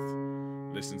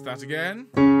 Listen to that again.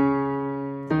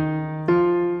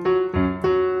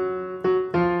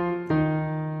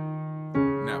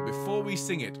 Now, before we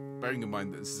sing it, bearing in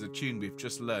mind that this is a tune we've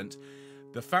just learnt,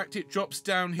 the fact it drops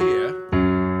down here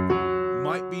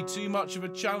might be too much of a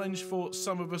challenge for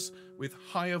some of us with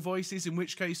higher voices, in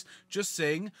which case just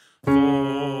sing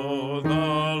For the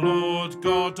Lord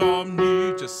God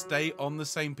omni. Just stay on the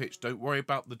same pitch. Don't worry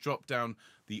about the drop down,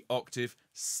 the octave.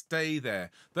 Stay there.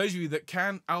 Those of you that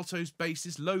can, altos,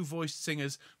 basses, low-voiced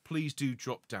singers, please do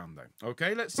drop down though.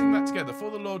 Okay, let's sing that together. For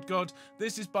the Lord God.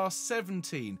 This is bar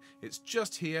 17. It's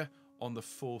just here on the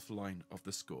 4th line of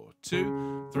the score.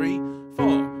 2, 3,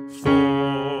 4.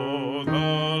 For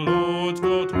the Lord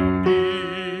God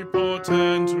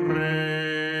omnipotent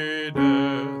reigneth.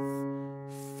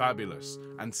 Fabulous.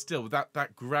 And still, that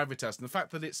gravitas and the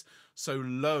fact that it's so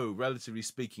low, relatively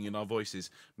speaking, in our voices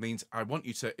means I want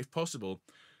you to, if possible,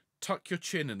 tuck your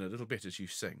chin in a little bit as you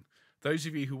sing. Those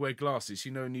of you who wear glasses,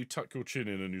 you know, and you tuck your chin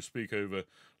in and you speak over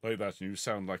like that and you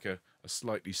sound like a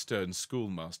slightly stern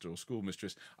schoolmaster or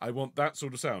schoolmistress. I want that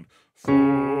sort of sound. For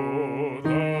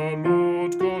the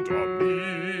Lord God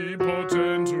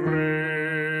omnipotent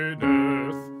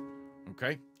reigneth.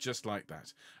 Okay, just like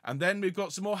that. And then we've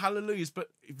got some more hallelujahs,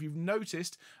 but if you've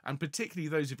noticed, and particularly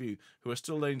those of you who are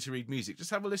still learning to read music,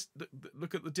 just have a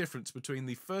look at the difference between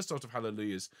the first lot of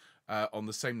hallelujahs on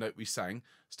the same note we sang,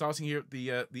 starting here at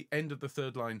the end of the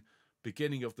 3rd line,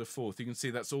 beginning of the 4th. You can see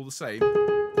that's all the same,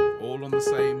 all on the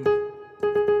same,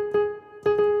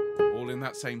 all in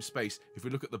that same space. If we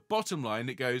look at the bottom line,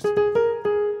 it goes...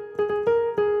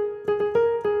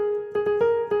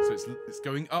 So it's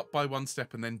going up by 1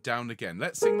 step and then down again.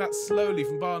 Let's sing that slowly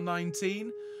from bar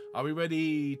 19. Are we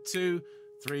ready? 2,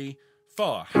 3,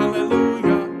 4.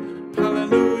 Hallelujah,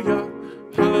 hallelujah,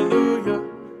 hallelujah,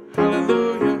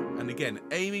 hallelujah. And again,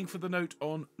 aiming for the note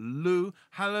on lu.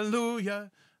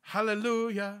 Hallelujah,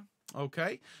 hallelujah.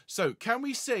 Okay, so can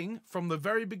we sing from the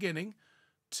very beginning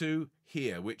to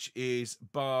here, which is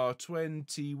bar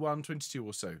 21, 22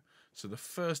 or so. So the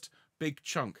first big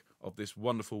chunk of this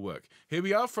wonderful work. Here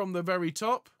we are from the very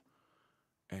top.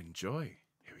 Enjoy.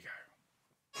 Here we go.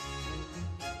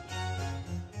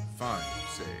 5,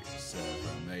 6,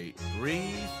 7, 8.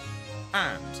 Breathe.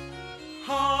 And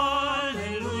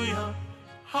hallelujah,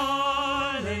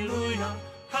 hallelujah,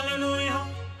 hallelujah,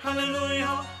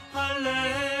 hallelujah,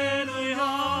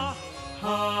 hallelujah,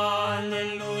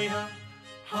 hallelujah,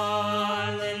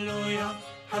 hallelujah,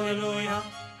 hallelujah,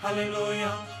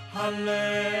 hallelujah,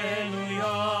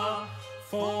 hallelujah.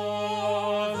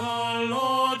 For the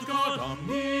Lord God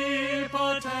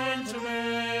omnipotent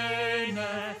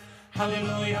reigneth.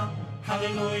 Hallelujah,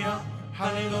 hallelujah,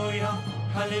 hallelujah,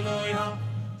 hallelujah.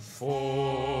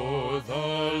 For the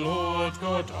Lord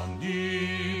God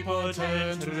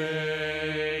omnipotent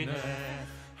reigneth.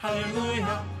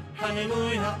 Hallelujah,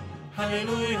 hallelujah,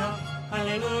 hallelujah,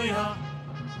 hallelujah.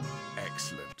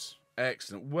 Excellent.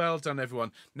 Excellent. Well done,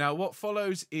 everyone. Now, what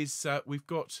follows is we've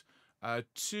got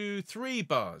 3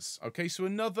 bars. Okay, so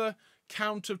another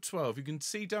count of 12. You can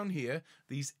see down here,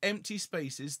 these empty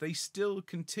spaces, they still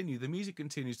continue. The music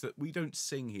continues, that we don't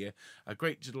sing here. A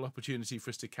great little opportunity for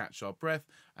us to catch our breath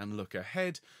and look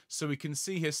ahead. So we can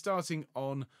see here, starting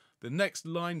on the next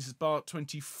line, this is bar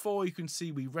 24. You can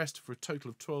see we rest for a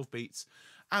total of 12 beats.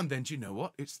 And then, do you know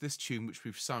what? It's this tune which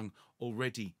we've sung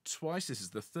already twice. This is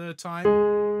the 3rd time.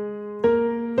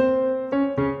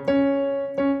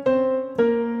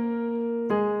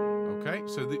 Okay,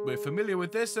 so we're familiar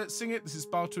with this. Let's sing it. This is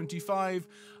bar 25.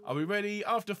 Are we ready?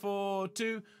 After 4,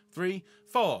 2, 3,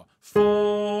 4.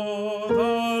 For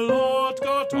the Lord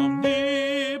God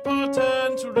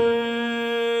omnipotent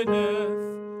reigneth.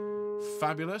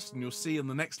 Fabulous. And you'll see in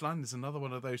the next line, there's another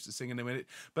one of those to sing in a minute.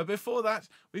 But before that,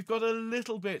 we've got a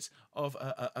little bit of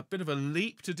a bit of a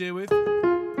leap to deal with.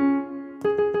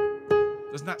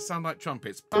 Doesn't that sound like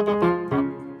trumpets? Ba, ba, ba, ba,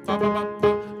 ba, ba, ba,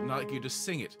 ba. And I'd like you to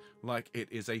sing it like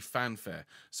it is a fanfare.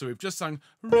 So we've just sung,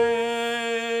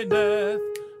 reigneth,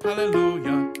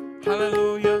 hallelujah,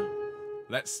 hallelujah.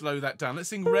 Let's slow that down. Let's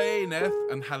sing reigneth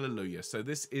and hallelujah. So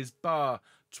this is bar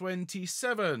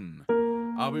 27.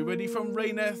 Are we ready from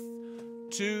reigneth?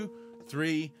 2,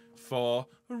 3, 4.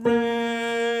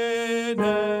 Reigneth,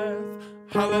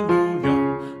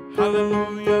 hallelujah,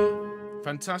 hallelujah.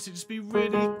 Fantastic. Just be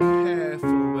really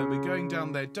careful when we're going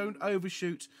down there. Don't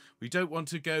overshoot. We don't want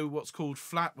to go what's called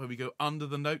flat, where we go under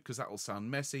the note, because that will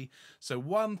sound messy. So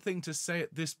one thing to say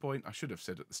at this point, I should have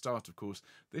said at the start, of course,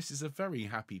 this is a very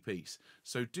happy piece.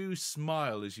 So do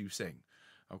smile as you sing.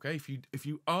 Okay, if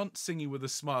you aren't singing with a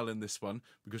smile in this one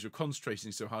because you're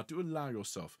concentrating so hard, do allow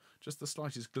yourself just the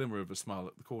slightest glimmer of a smile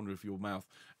at the corner of your mouth,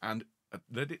 and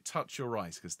let it touch your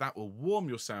eyes, because that will warm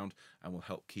your sound and will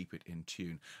help keep it in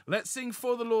tune. Let's sing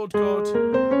For the Lord God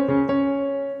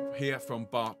here from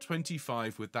bar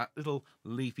 25 with that little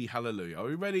leapy hallelujah. Are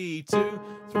we ready? 2,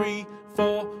 3,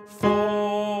 4.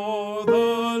 For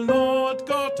the Lord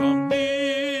God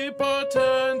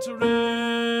omnipotent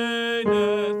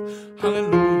reigneth.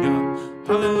 Hallelujah,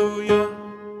 hallelujah.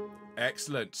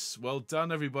 Excellent. Well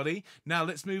done, everybody. Now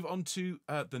let's move on to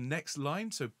the next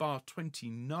line, so bar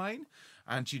 29.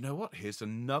 And you know what? Here's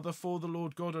another For the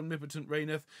Lord God omnipotent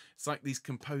reigneth. It's like these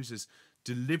composers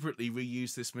deliberately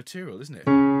reuse this material, isn't it?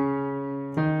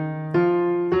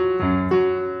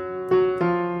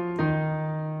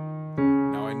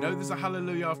 Now I know there's a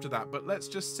hallelujah after that, but let's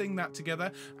just sing that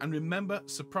together. And remember,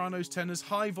 sopranos, tenors,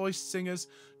 high-voiced singers,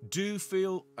 do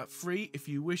feel free, if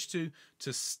you wish to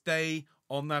stay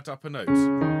on that upper note.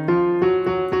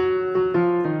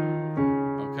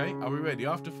 Okay, are we ready?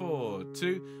 After 4,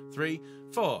 2, 3,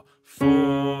 4.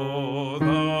 For the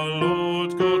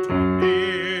Lord God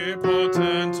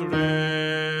omnipotent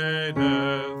reigneth.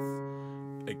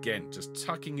 Again, just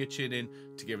tucking your chin in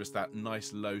to give us that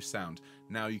nice low sound.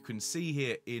 Now you can see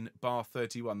here in bar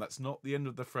 31, that's not the end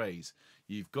of the phrase.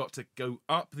 You've got to go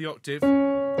up the octave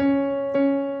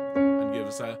and give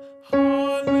us a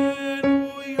hallelujah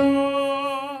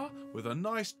with a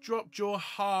nice drop jaw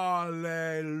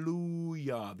hallelujah.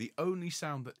 The only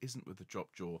sound that isn't with the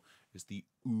drop jaw is the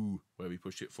ooh, where we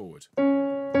push it forward.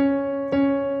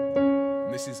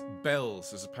 And this is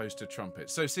bells as opposed to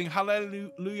trumpets. So sing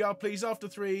hallelujah, please, after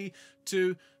 3,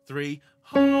 2, 3.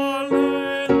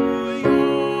 Hallelujah.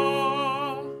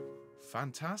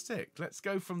 Fantastic. Let's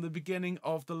go from the beginning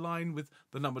of the line with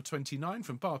the number 29,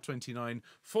 from bar 29.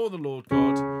 For the Lord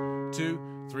God.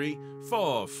 2, 3,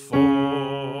 4.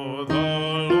 For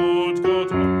the Lord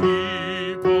God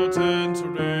omnipotent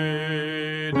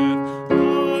reigneth.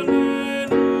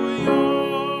 Hallelujah.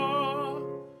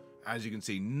 As you can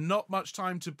see, not much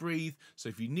time to breathe. So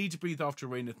if you need to breathe after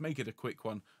reigneth, make it a quick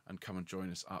one and come and join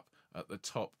us up at the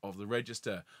top of the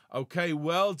register. Okay,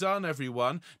 well done,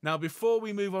 everyone. Now, before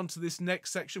we move on to this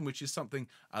next section, which is something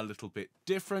a little bit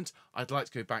different, I'd like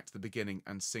to go back to the beginning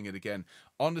and sing it again.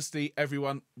 Honestly,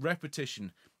 everyone,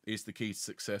 repetition is the key to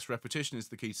success. Repetition is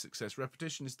the key to success.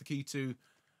 Repetition is the key to...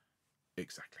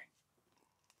 Exactly.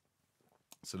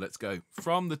 So let's go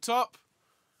from the top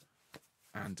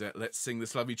and let's sing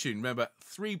this lovely tune. Remember,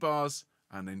 3 bars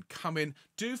and then come in.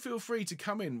 Do feel free to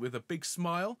come in with a big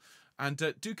smile. And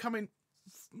do come in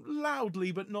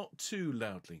loudly, but not too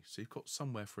loudly. So you've got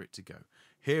somewhere for it to go.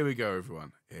 Here we go,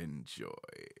 everyone. Enjoy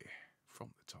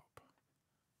from the top.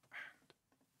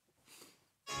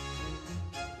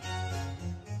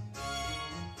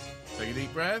 And take a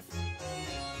deep breath.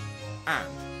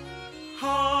 and.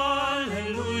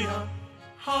 Hallelujah,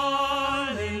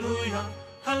 hallelujah,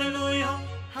 hallelujah,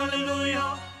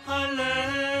 hallelujah,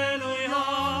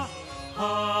 hallelujah,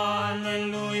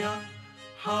 hallelujah,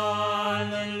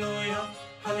 hallelujah,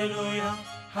 hallelujah,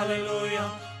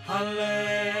 hallelujah,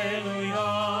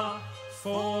 hallelujah.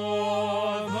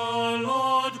 For the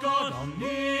Lord God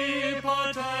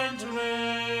omnipotent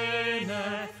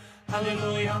reigneth.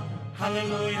 Hallelujah,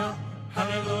 hallelujah,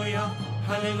 hallelujah,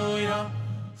 hallelujah.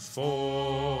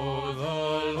 For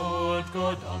the Lord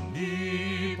God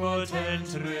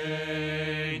omnipotent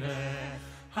reigneth.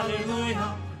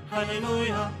 Hallelujah,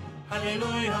 hallelujah,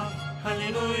 hallelujah,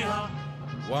 hallelujah.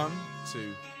 1,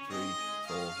 2, 3,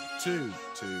 4, 2,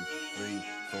 2, 3,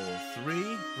 4,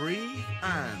 3. Breathe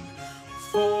and.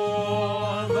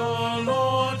 For the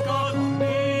Lord God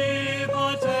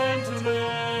omnipotent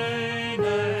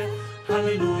reigneth.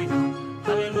 Hallelujah,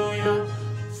 hallelujah.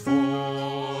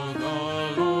 For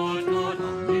the Lord God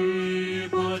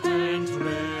omnipotent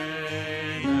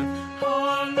reigneth.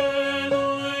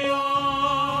 Hallelujah.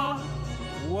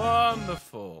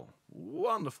 Wonderful.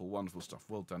 Wonderful, wonderful stuff.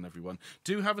 Well done, everyone.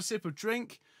 Do have a sip of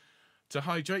drink to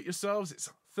hydrate yourselves.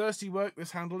 It's thirsty work,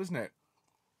 this handle, isn't it?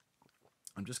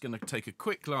 I'm just going to take a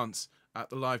quick glance at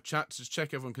the live chat to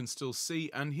check everyone can still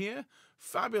see and hear.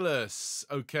 Fabulous.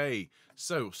 Okay,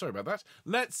 so sorry about that.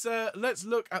 Let's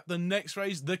look at the next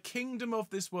phrase, the kingdom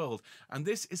of this world. And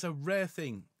this is a rare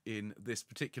thing in this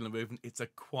particular movement. It's a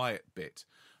quiet bit.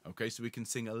 Okay, so we can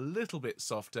sing a little bit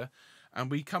softer, and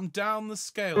we come down the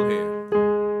scale here.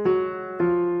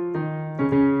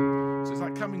 So it's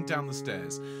like coming down the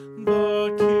stairs.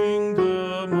 The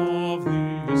kingdom of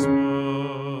this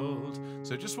world.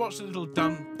 So just watch the little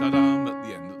dum-da-dum at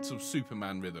the end, that sort of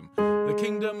Superman rhythm. The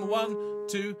kingdom, 1,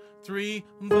 2, 3.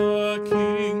 The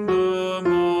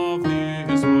kingdom of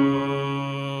this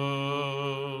world.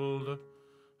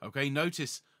 Okay,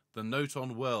 notice the note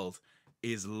on world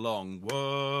is long.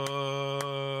 World.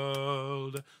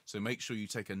 So make sure you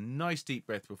take a nice deep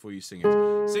breath before you sing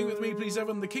it. Sing with me, please,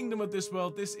 everyone. The kingdom of this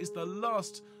world. This is the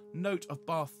last note of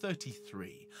bar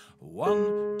 33.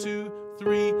 1, 2,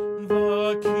 3.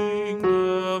 The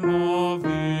kingdom of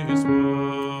this world.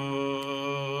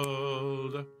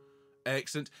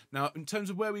 Excellent. Now, in terms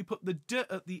of where we put the d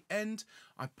at the end,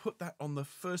 I put that on the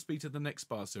first beat of the next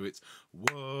bar. So it's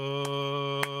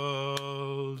world.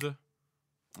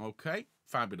 Okay,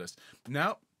 fabulous.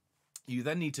 Now, you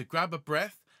then need to grab a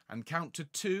breath and count to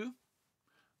 2.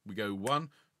 We go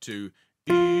 1, 2,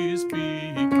 is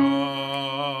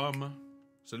become.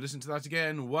 So listen to that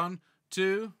again. 1,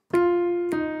 2.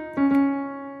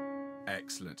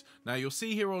 Excellent. Now you'll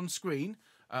see here on screen,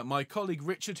 my colleague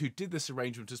Richard, who did this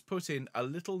arrangement, has put in a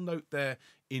little note there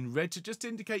in red to just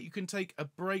indicate you can take a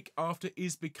break after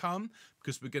is become,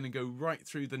 because we're going to go right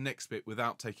through the next bit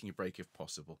without taking a break if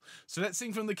possible. So let's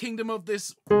sing from the kingdom of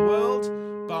this world,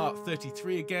 bar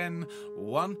 33 again.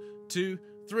 1, 2,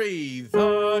 3.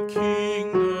 The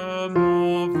kingdom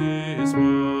of this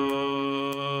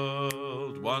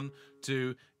world. 1,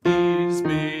 2, is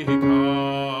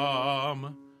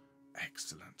become.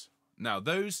 Excellent. Now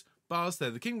those bars there,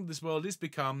 the kingdom of this world is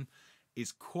become,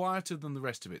 is quieter than the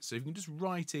rest of it. So you can just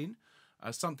write in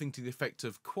something to the effect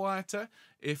of quieter.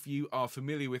 If you are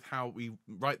familiar with how we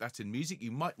write that in music,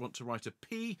 you might want to write a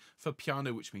P for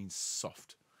piano, which means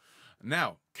soft.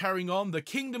 Now, carrying on, the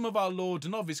kingdom of our Lord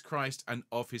and of his Christ and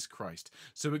of his Christ.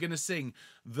 So we're going to sing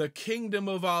the kingdom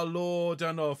of our Lord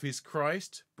and of his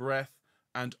Christ, breath,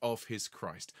 and of his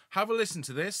Christ. Have a listen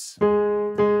to this.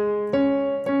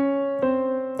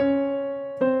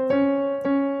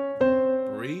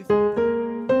 Breathe.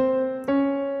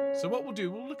 So what we'll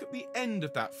do, we'll look at the end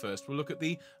of that first. We'll look at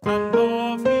the and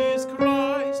of his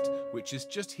Christ, which is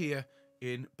just here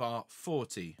in bar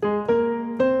 40.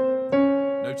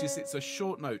 Notice it's a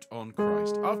short note on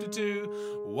Christ. After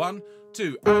 2, 1,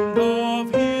 2, and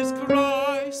of his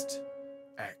Christ.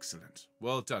 Excellent.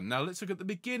 Well done. Now let's look at the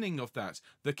beginning of that,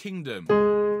 the kingdom.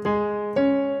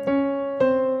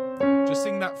 Just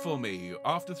sing that for me.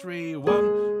 After 3,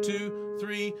 1, 2,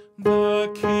 3.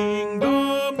 The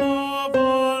kingdom of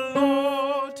our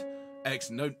Lord.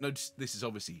 Excellent. Notice this is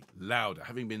obviously louder.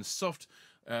 Having been soft,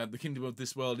 the kingdom of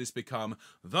this world is become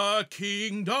the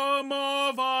kingdom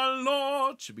of our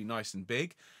Lord. Should be nice and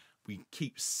big. We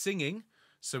keep singing.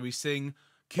 So we sing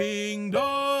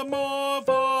kingdom of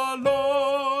our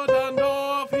Lord and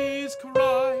of his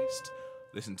Christ.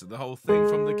 Listen to the whole thing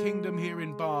from the kingdom here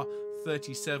in bar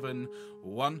 37.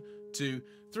 1, 2,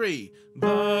 3.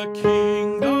 The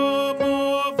kingdom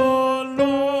of our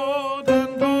Lord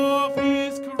and of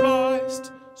his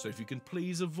Christ. So if you can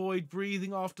please avoid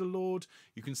breathing after Lord.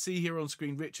 You can see here on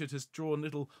screen Richard has drawn a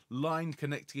little line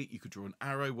connecting it. You could draw an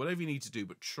arrow, whatever you need to do,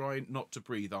 but try not to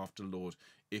breathe after Lord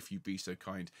if you be so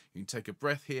kind. You can take a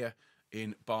breath here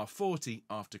in bar 40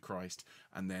 after Christ,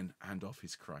 and then and of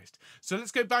his Christ. So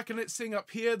let's go back and let's sing up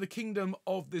here, The Kingdom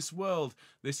of This World.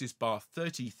 This is bar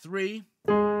 33.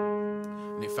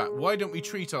 And in fact, why don't we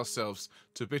treat ourselves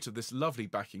to a bit of this lovely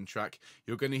backing track?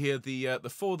 You're going to hear the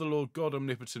For the Lord God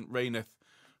Omnipotent Reigneth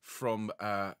from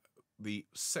the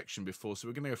section before. So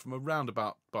we're going to go from around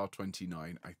about bar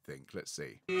 29, I think. Let's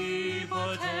see. So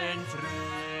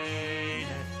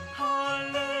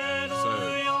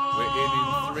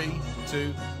we're in 3,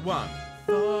 2, 1.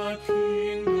 The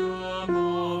kingdom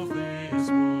of this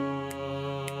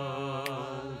world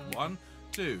 1,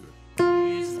 2.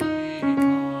 is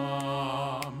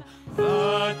become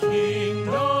the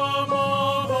kingdom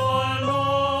of our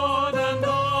Lord and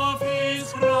of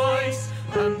his Christ,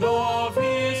 and of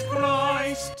his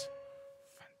Christ.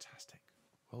 Fantastic.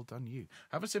 Well done, you.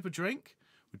 Have a sip of drink.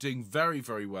 We're doing very,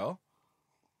 very well.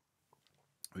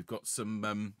 We've got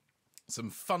some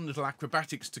fun little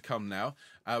acrobatics to come now.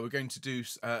 We're going to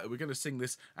sing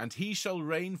this, and he shall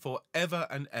reign for ever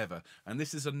and ever. And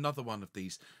this is another one of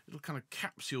these little kind of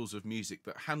capsules of music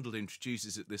that Handel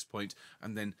introduces at this point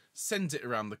and then sends it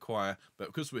around the choir. But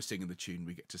because we're singing the tune,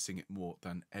 we get to sing it more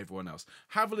than everyone else.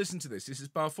 Have a listen to this. This is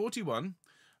bar 41.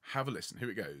 Have a listen. Here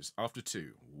it goes. After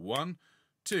 2. 1,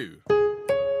 2.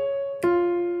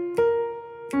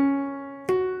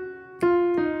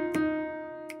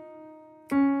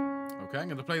 Okay, I'm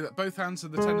going to play that both hands so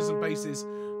the tenors and basses,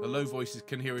 the low voices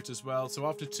can hear it as well. So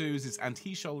after 2s is and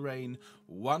he shall reign.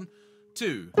 1,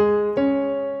 2. There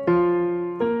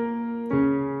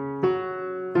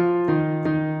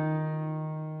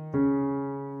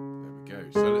we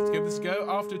go. So let's give this a go.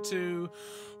 After 2,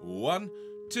 1,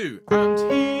 2. And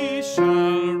he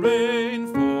shall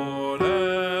reign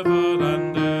forever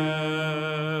and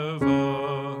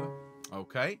ever.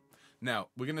 Okay. Now,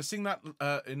 we're going to sing that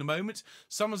in a moment.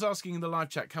 Someone's asking in the live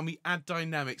chat, can we add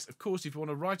dynamics? Of course, if you want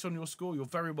to write on your score, you're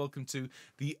very welcome to.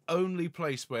 The only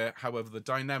place where, however, the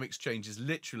dynamics change is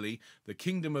literally the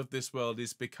kingdom of this world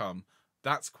is become.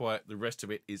 That's quiet. The rest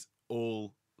of it is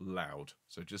all loud.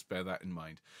 So just bear that in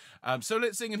mind. So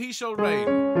let's sing, and he shall reign.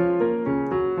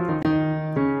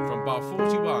 From bar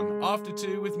 41. After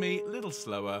 2 with me, a little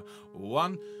slower.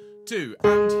 1, 2.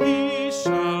 And he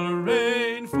shall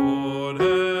reign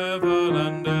forever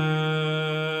and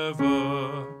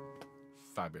ever.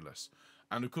 Fabulous.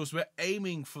 And of course, we're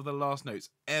aiming for the last notes,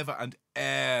 ever and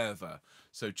ever.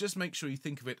 So just make sure you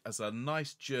think of it as a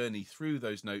nice journey through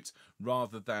those notes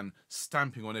rather than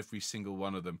stamping on every single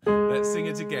one of them. Let's sing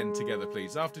it again together,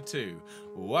 please. After 2.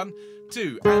 1,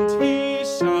 2. And he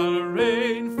shall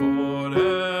reign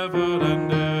forever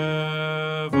and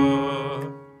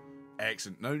ever.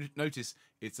 Excellent. Notice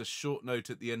it's a short note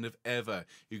at the end of ever.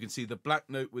 You can see the black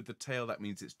note with the tail. That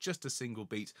means it's just a single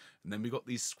beat. And then we've got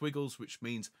these squiggles, which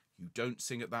means you don't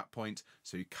sing at that point.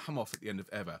 So you come off at the end of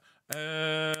ever.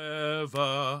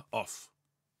 Ever off.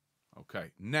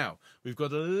 Okay. Now we've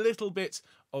got a little bit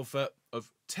of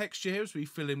texture here as we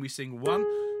fill in. We sing 1,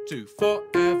 2,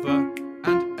 forever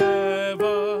and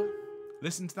ever.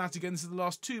 Listen to that again. This is the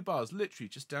last 2 bars, literally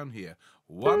just down here.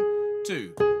 1,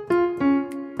 2.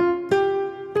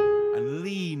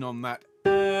 Lean on that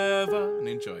ever and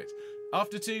enjoy it.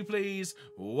 After 2, please.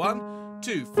 1,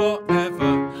 2,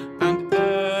 forever and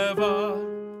ever.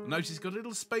 Notice it's got a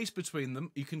little space between them.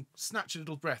 You can snatch a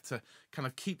little breath to kind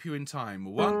of keep you in time.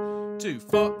 1, 2,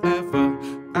 forever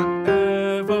and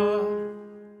ever.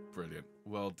 Brilliant.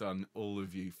 Well done, all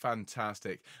of you.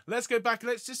 Fantastic. Let's go back.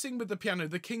 Let's just sing with the piano,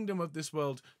 The Kingdom of This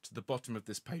World, to the bottom of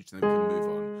this page, and then we can move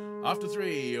on. After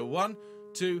 3, 1,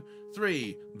 2,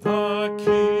 3. The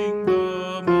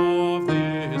kingdom of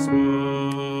this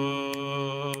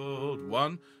world.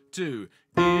 1, 2.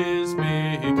 Is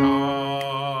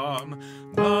become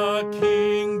the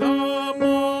kingdom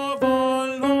of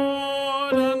our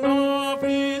Lord and of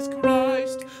his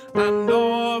Christ, and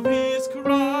of his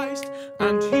Christ,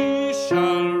 and he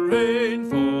shall reign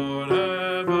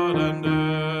forever and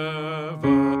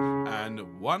ever.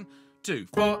 And 1, 2.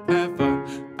 Forever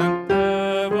and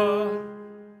ever.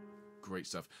 Great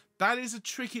stuff. That is a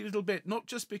tricky little bit, not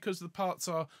just because the parts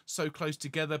are so close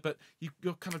together, but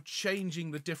you're kind of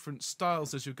changing the different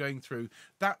styles as you're going through.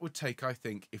 That would take, I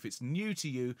think, if it's new to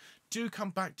you, do come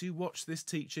back, do watch this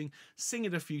teaching, sing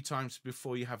it a few times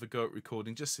before you have a go at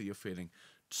recording, just so you're feeling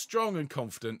strong and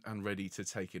confident and ready to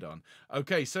take it on.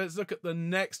 Okay, so let's look at the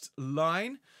next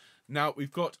line. Now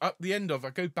we've got up the end of, I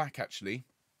go back actually,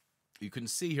 You can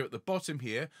see here at the bottom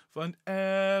here,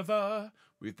 forever.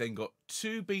 We've then got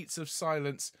 2 beats of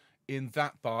silence in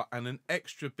that bar and an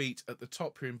extra beat at the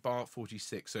top here in bar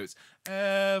 46. So it's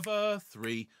ever,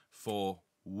 3, 4,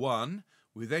 1.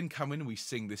 We then come in and we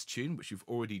sing this tune, which you've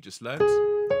already just learnt.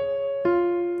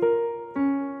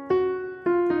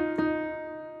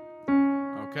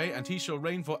 Okay, and he shall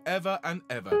reign forever and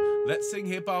ever. Let's sing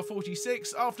here bar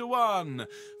 46 after 1,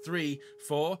 3,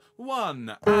 4,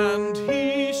 1. And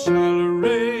he shall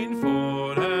reign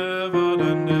forever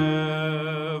and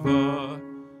ever.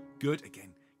 Good,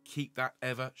 again, keep that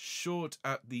ever short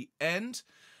at the end.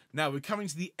 Now we're coming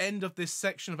to the end of this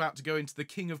section, about to go into the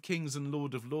King of Kings and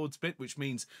Lord of Lords bit, which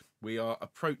means we are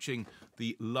approaching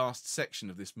the last section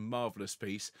of this marvellous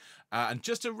piece. And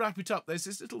just to wrap it up, there's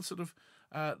this little sort of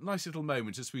nice little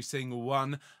moment as we sing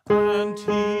 1. And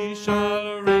he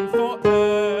shall reign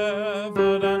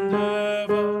forever and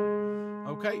ever.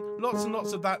 Okay, lots and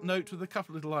lots of that note with a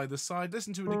couple little either side.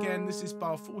 Listen to it again. This is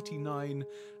bar 49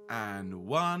 and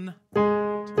 1.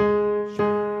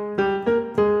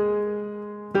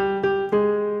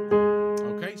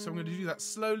 So I'm going to do that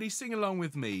slowly. Sing along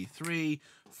with me. 3,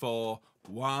 4,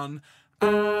 1.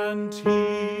 And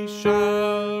he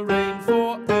shall reign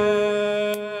forever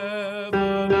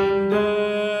and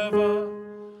ever.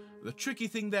 The tricky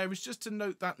thing there is just to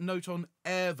note that note on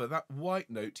ever, that white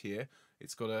note here.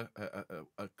 It's got a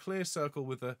clear circle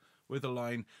with a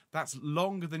line. That's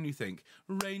longer than you think.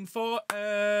 Reign forever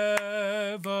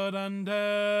and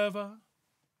ever.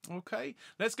 Okay,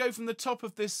 let's go from the top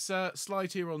of this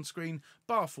slide here on screen,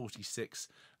 bar 46,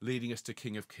 leading us to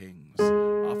King of Kings.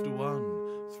 After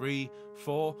 1, 3,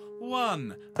 4,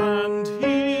 1. And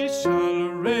he shall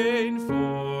reign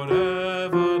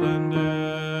forever and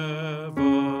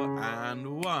ever.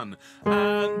 And 1.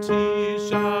 And he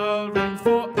shall reign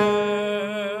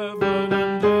forever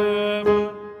and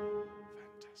ever.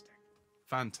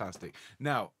 Fantastic.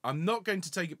 Now, I'm not going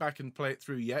to take it back and play it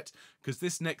through yet, because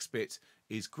this next bit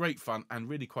is great fun and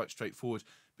really quite straightforward,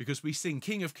 because we sing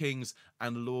King of Kings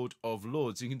and Lord of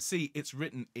Lords. You can see it's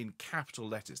written in capital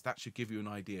letters. That should give you an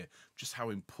idea just how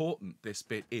important this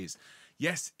bit is.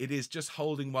 Yes, it is just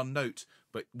holding one note,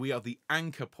 but we are the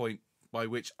anchor point by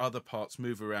which other parts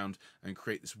move around and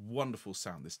create this wonderful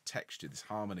sound, this texture, this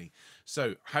harmony.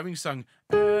 So, having sung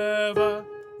ever,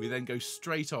 we then go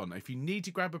straight on. If you need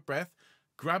to grab a breath,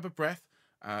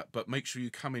 but make sure you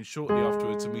come in shortly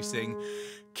afterwards and we sing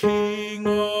King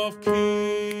of Kings.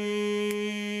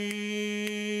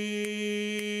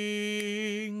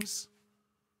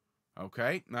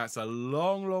 Okay, that's a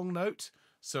long, long note.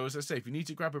 So as I say, if you need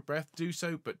to grab a breath, do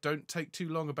so, but don't take too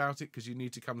long about it because you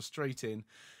need to come straight in.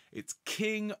 It's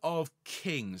King of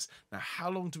Kings. Now,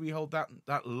 how long do we hold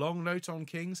that long note on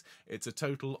Kings? It's a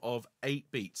total of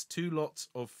 8 beats, 2 lots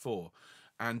of 4.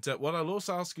 And what I'll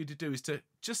also ask you to do is to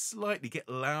just slightly get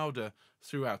louder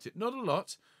throughout it. Not a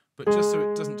lot, but just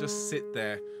so it doesn't just sit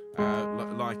there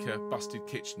like a busted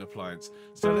kitchen appliance.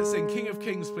 So let's sing King of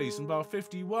Kings, please, from bar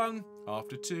 51.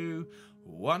 After 2,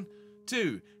 1,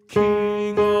 2.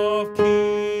 King of Kings.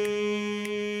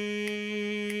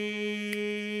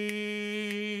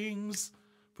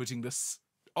 Putting this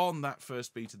on that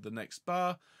first beat of the next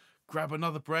bar. Grab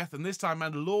another breath, and this time,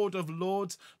 and Lord of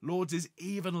Lords. Lords is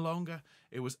even longer.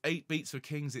 It was 8 beats for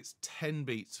Kings, it's 10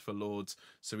 beats for Lords.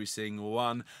 So we sing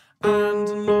 1, and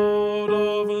Lord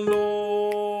of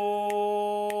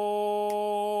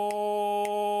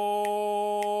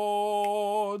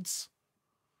Lords.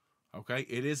 Okay,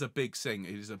 it is a big sing.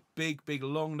 It is a big, big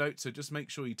long note, so just make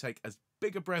sure you take as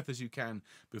big a breath as you can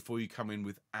before you come in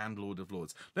with and Lord of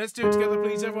Lords. Let's do it together,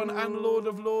 please, everyone. And Lord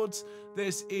of Lords.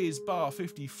 This is bar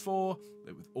 54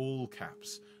 with all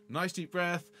caps. Nice deep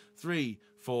breath. 3,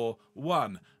 4,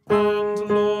 1. And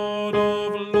Lord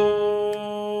of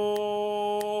Lords.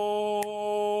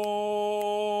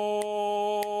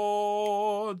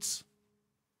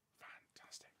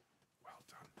 Fantastic. Well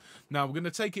done. Now we're going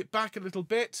to take it back a little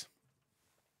bit.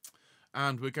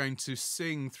 And we're going to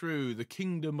sing through The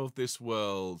Kingdom of This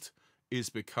World Is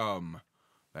Become.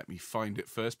 Let me find it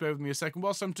first. Bear with me a second.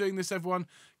 Whilst I'm doing this, everyone,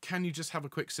 can you just have a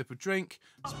quick sip of drink?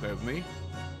 Just bear with me.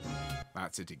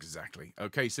 That's it exactly.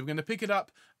 Okay, so we're going to pick it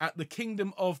up at The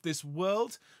Kingdom of This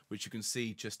World, which you can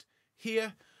see just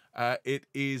here. It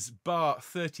is bar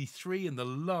 33 in the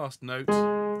last note.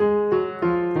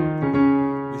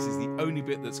 This is the only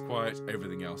bit that's quiet.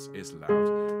 Everything else is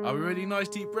loud. Are we ready? Nice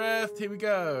deep breath. Here we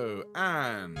go.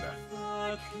 And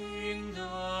the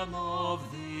kingdom of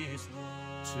this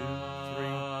 2, 3,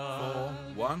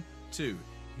 4, 1, 2.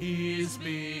 is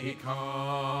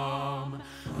become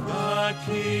the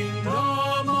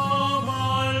kingdom of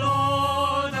our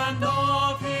Lord and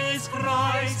of his Christ.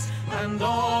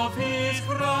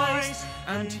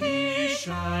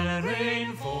 shall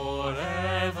reign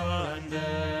forever and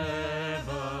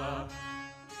ever.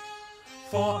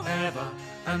 Forever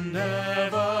and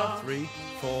ever. 3,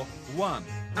 4, 1.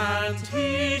 And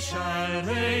he shall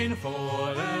reign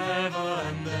forever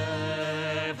and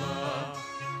ever.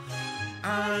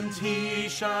 And he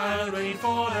shall reign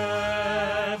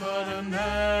forever and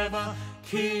ever,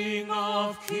 King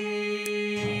of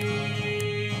kings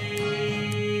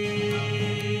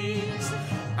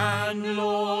and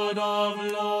Lord of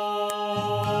lords.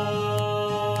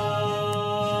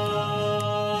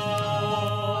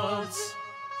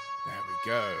 There we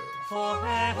go.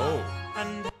 Forever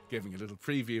and Giving a little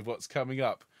preview of what's coming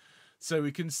up. So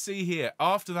we can see here,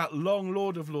 after that long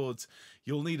Lord of Lords,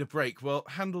 you'll need a break. Well,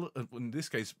 Handel, in this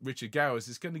case, Richard Gowers,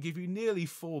 is going to give you nearly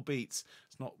 4 beats.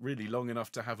 It's not really long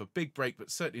enough to have a big break,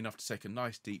 but certainly enough to take a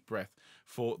nice deep breath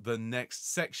for the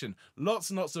next section.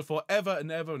 Lots and lots of forever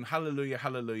and ever and hallelujah,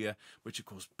 hallelujah, which of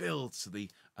course builds to the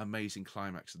amazing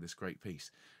climax of this great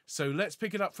piece. So let's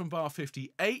pick it up from bar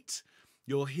 58.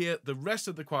 You'll hear the rest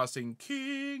of the choir sing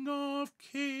King of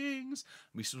Kings.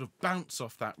 We sort of bounce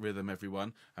off that rhythm,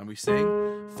 everyone, and we sing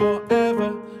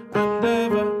forever and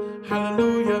ever,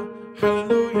 hallelujah,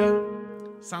 hallelujah.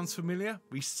 Sounds familiar?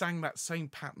 We sang that same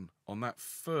pattern on that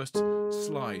first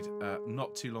slide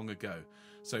not too long ago.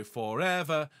 So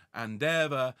forever and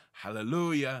ever,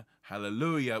 hallelujah,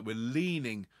 hallelujah. We're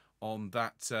leaning on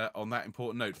that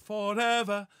important note.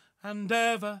 Forever and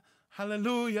ever,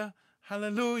 hallelujah,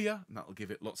 hallelujah. And that'll give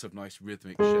it lots of nice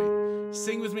rhythmic shape.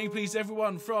 Sing with me, please,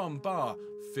 everyone, from bar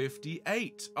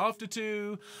 58. After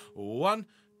 2, 1,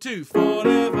 2.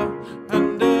 Forever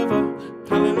and ever,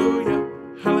 hallelujah,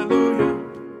 hallelujah.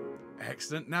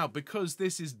 Excellent. Now, because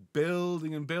this is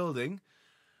building and building,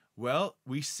 well,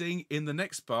 we sing in the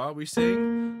next bar, we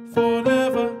sing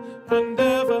forever and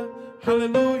ever,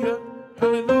 hallelujah,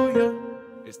 hallelujah.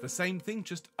 It's the same thing,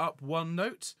 just up 1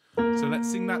 note. So let's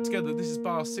sing that together. This is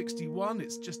bar 61.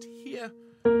 It's just here.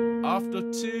 After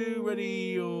 2,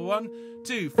 ready, 1,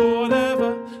 2.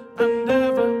 Forever and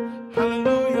ever,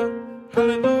 hallelujah,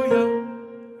 hallelujah.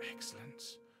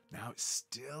 Excellent. Now it's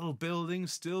still building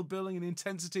in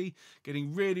intensity,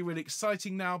 getting really, really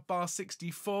exciting now. Bar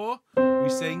 64. We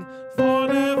sing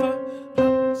forever.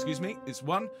 Excuse me. It's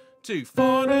 1, 2.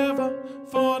 Forever,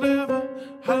 forever,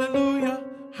 hallelujah,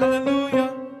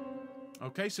 hallelujah.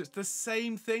 Okay, so it's the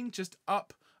same thing, just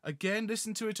up again.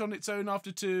 Listen to it on its own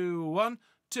after 2, 1,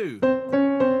 2.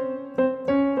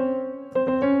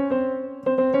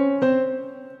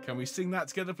 Can we sing that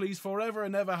together, please? Forever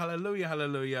and ever, hallelujah,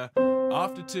 hallelujah.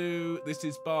 After 2, this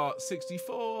is bar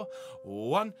 64.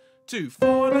 1, 2.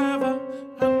 Forever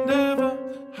and ever,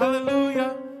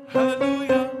 hallelujah,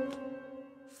 hallelujah.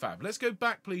 Fab. Let's go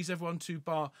back, please, everyone, to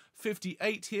bar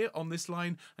 58 here on this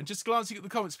line. And just glancing at the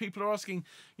comments, people are asking,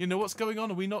 you know, what's going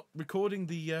on? Are we not recording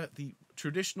the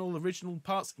traditional, original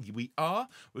parts? We are.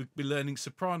 We'll be learning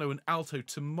soprano and alto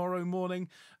tomorrow morning,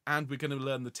 and we're going to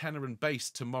learn the tenor and bass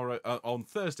tomorrow, on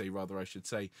Thursday, rather, I should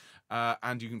say.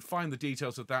 And you can find the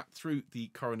details of that through the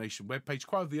Coronation webpage,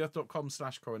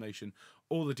 choiroftheearth.com/coronation.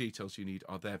 All the details you need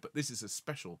are there. But this is a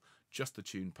special, just the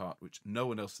tune part, which no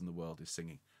one else in the world is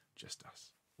singing, just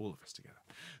us. All of us together.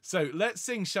 So let's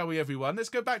sing, shall we, everyone? Let's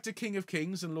go back to King of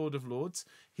Kings and Lord of Lords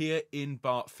here in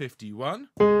bar 51.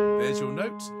 There's your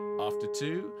note. After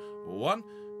 2, 1,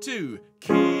 2.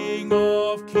 King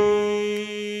of Kings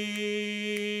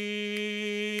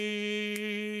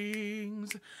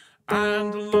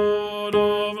and Lord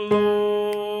of Lords.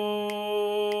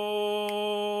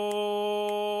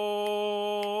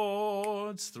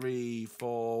 3,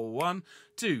 4, 1,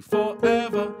 2.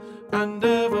 Forever and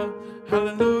ever,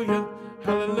 hallelujah,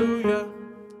 hallelujah.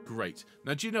 Great.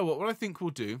 Now, do you know what? What I think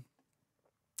we'll do,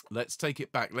 let's take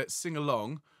it back. Let's sing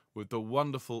along with the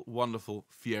wonderful, wonderful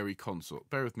Fieri Consort.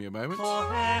 Bear with me a moment.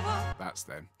 forever. That's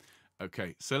them.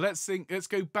 Okay, so let's sing. Let's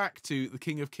go back to the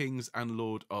King of Kings and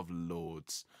Lord of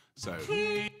Lords. So,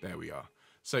 there we are.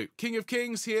 So, King of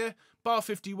Kings here, bar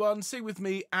 51. Sing with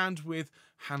me and with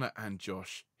Hannah and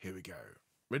Josh. Here we go.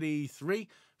 Ready? 3,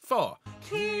 4.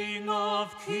 King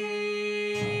of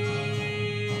Kings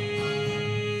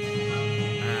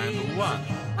And 1.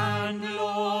 and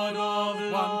Lord of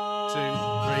 1, 2,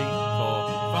 3, 4,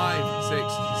 Lords. 5,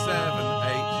 6, 7,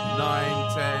 8,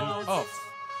 9, 10. Off.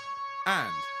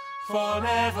 And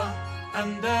Forever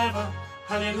and ever,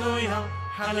 hallelujah,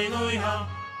 hallelujah.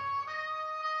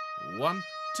 1,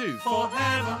 2.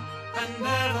 Forever and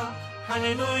ever,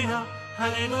 hallelujah,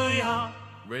 hallelujah.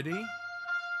 Ready?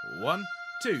 1,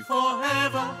 2.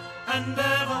 Forever and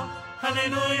ever,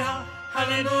 hallelujah,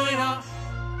 hallelujah.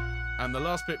 And the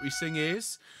last bit we sing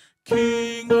is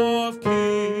King of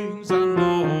kings and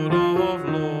Lord of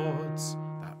lords.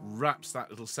 That wraps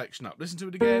that little section up. Listen to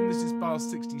it again. This is bar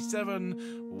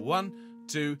 67. 1,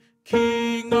 2.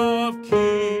 King of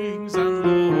kings and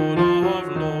Lord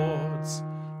of lords.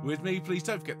 With me, please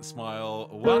don't forget the smile.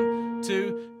 1,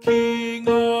 2. King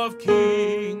of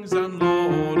kings and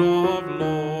Lord of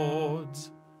lords.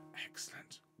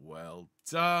 Excellent. Well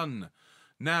done.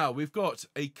 Now, we've got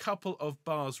a couple of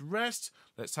bars rest.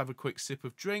 Let's have a quick sip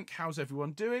of drink. How's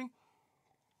everyone doing?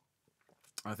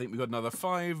 I think we've got another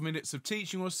 5 minutes of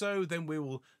teaching or so. Then we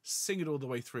will sing it all the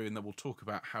way through, and then we'll talk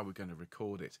about how we're going to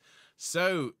record it.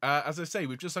 So, as I say,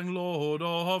 we've just sung Lord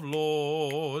of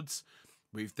Lords.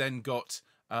 We've then got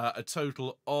a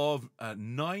total of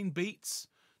 9 beats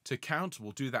to count.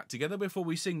 We'll do that together before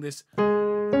we sing this.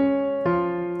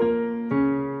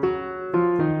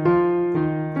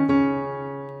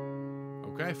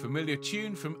 Familiar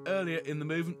tune from earlier in the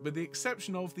movement, with the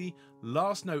exception of the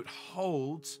last note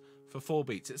holds for 4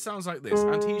 beats. It sounds like this.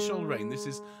 And he shall reign. This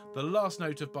is the last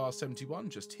note of bar 71,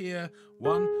 just here.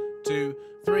 1, 2,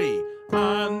 3.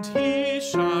 And he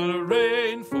shall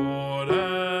reign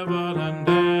forever and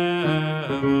ever.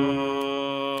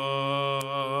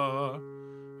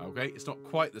 Okay, it's not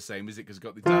quite the same, is it? Because it's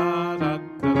got the da da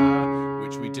da da,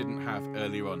 which we didn't have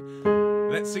earlier on.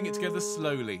 Let's sing it together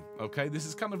slowly, okay? This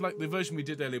is kind of like the version we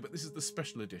did earlier, but this is the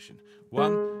special edition.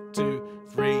 1, 2,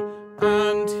 3.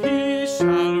 And he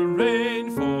shall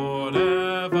reign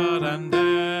forever and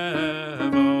ever.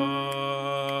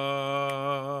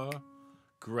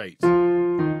 Great.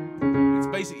 It's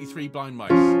basically 3 blind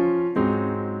mice,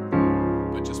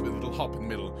 but just with a little hop in the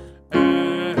middle.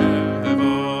 Ever.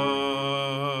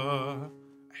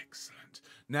 Excellent.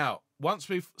 Now, once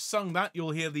we've sung that,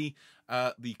 you'll hear the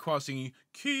choir singing,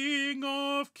 King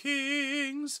of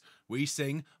Kings. We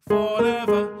sing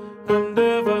forever and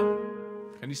ever.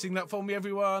 Can you sing that for me,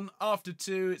 everyone? After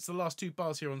 2, it's the last 2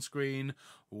 bars here on screen.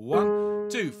 1,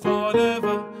 2,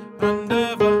 forever and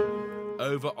ever.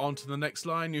 Over onto the next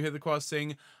line, you hear the choir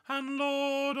sing, and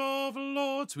Lord of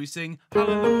Lords. We sing,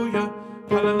 hallelujah,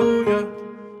 hallelujah.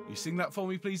 You sing that for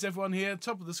me, please, everyone here.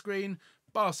 Top of the screen,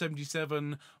 bar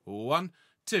 77. 1,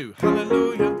 2,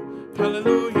 hallelujah,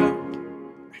 hallelujah.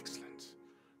 Excellent.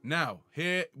 Now,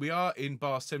 here we are in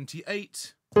bar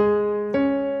 78.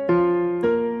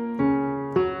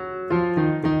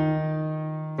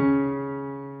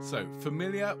 So,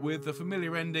 familiar with the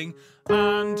familiar ending.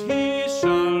 And he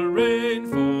shall reign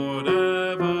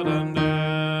forever and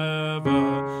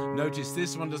ever. Notice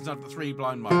this one doesn't have the 3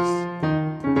 blind mice.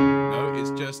 No,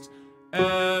 it's just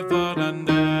ever and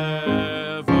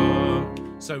ever.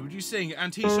 So would you sing,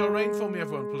 and he shall reign for me,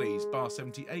 everyone, please? Bar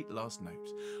 78, last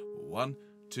note. 1,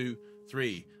 2,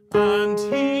 3. And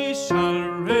he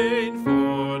shall reign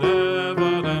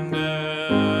forever and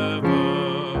ever.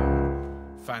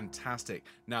 Fantastic.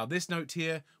 Now, this note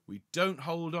here, we don't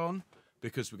hold on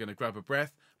because we're going to grab a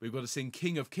breath. We've got to sing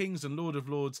King of Kings and Lord of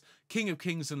Lords, King of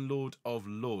Kings and Lord of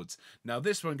Lords. Now,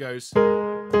 this one goes...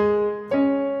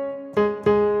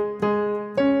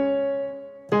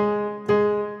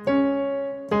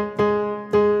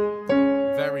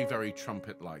 very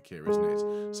trumpet-like here, isn't it?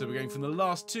 So we're going from the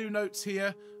last 2 notes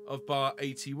here of bar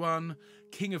 81,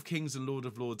 King of Kings and Lord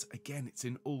of Lords. Again, it's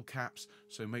in all caps,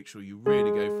 so make sure you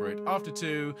really go for it. After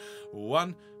 2,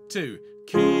 1, 2.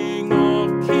 King of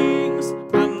Kings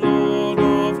and Lord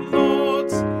of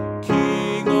Lords,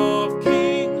 King of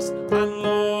Kings and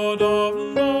Lord of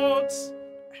Lords.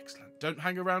 Excellent. Don't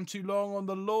hang around too long on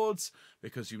the Lords,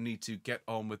 because you need to get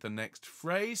on with the next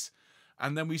phrase.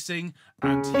 And then we sing,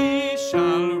 and he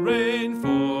shall reign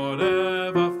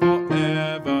forever,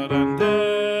 forever and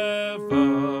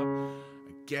ever.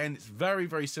 Again, it's very,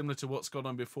 very similar to what's gone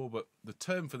on before, but the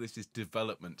term for this is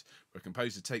development, where a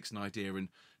composer takes an idea and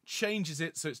changes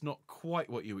it so it's not quite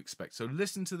what you expect. So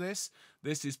listen to this.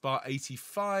 This is bar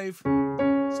 85,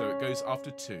 so it goes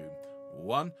after 2.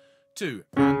 1, 2.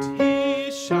 And he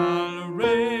shall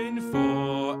reign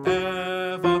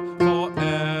forever,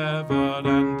 forever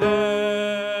and ever.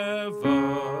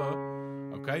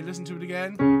 Okay, listen to it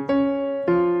again.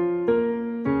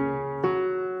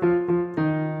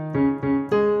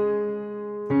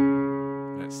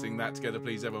 Let's sing that together,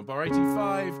 please, everyone. Bar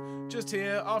 85, just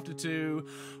here, after 2.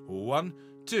 1,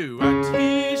 2. And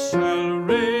he shall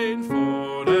reign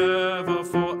forever,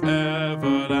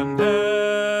 forever and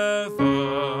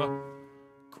ever.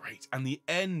 Great. And the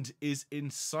end is in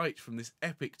sight from this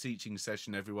epic teaching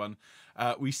session, everyone.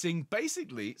 We sing,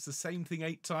 basically, it's the same thing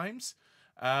 8 times.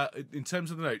 In terms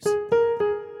of the notes.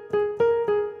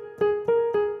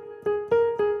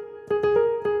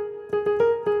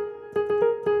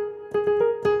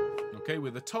 Okay,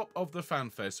 with a the top of the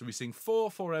fanfare. So we sing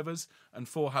 4 forevers and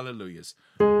 4 hallelujahs.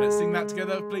 Let's sing that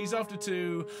together, please, after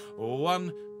 2.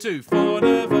 1, 2.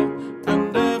 Forever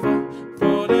and ever,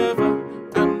 forever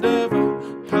and ever.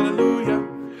 Hallelujah,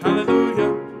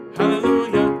 hallelujah,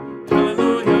 hallelujah,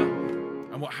 hallelujah.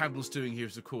 And what Handel's doing here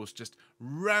is, of course, just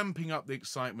ramping up the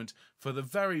excitement for the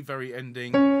very, very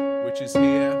ending, which is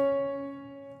here.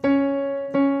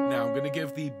 Now I'm going to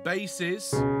give the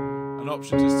basses an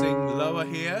option to sing lower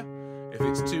here. If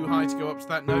it's too high to go up to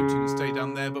that note, you can stay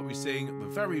down there, but we sing the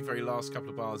very, very last couple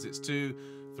of bars. It's 2,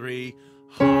 3.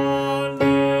 Hallelujah.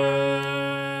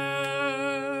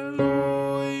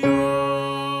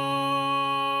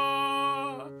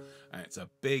 And it's a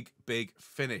big, big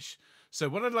finish. So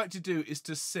what I'd like to do is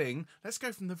to sing, let's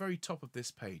go from the very top of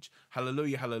this page.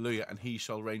 Hallelujah, hallelujah, and he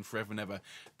shall reign forever and ever.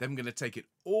 Then we're going to take it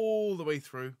all the way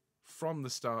through from the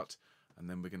start, and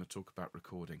then we're going to talk about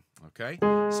recording, okay?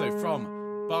 So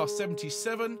from bar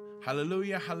 77,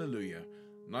 hallelujah, hallelujah.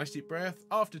 Nice deep breath.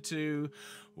 After 2,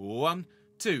 1,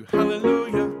 2.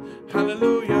 Hallelujah,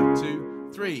 hallelujah.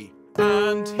 2, 3.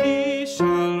 And he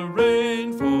shall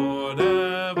reign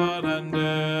forever and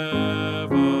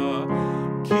ever.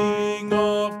 King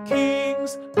of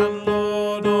kings and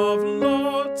Lord of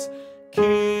lords.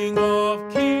 King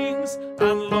of kings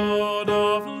and Lord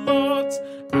of lords.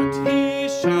 And he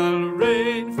shall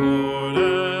reign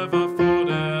forever,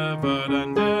 forever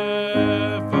and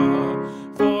ever.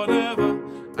 Forever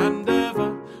and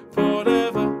ever,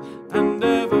 forever and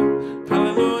ever.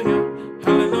 Hallelujah,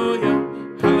 hallelujah,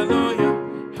 hallelujah,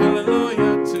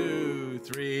 hallelujah. 2,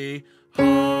 3.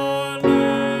 Hallelujah.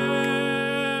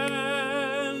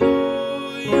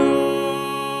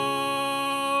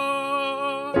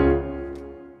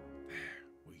 There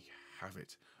we have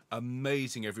it.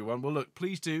 Amazing, everyone. Well, look,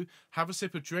 please do have a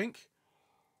sip of drink.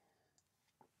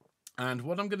 And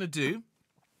what I'm going to do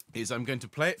is I'm going to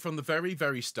play it from the very,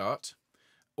 very start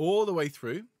all the way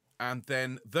through. And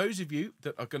then those of you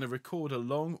that are going to record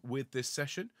along with this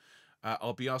session,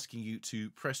 I'll be asking you to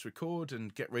press record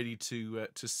and get ready to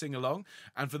sing along.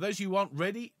 And for those of you who aren't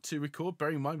ready to record,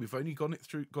 bear in mind we've only gone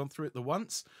through it the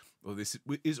once. Well, this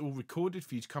is all recorded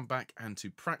for you to come back and to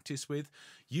practice with.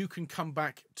 You can come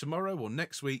back tomorrow or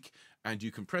next week and you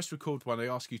can press record when I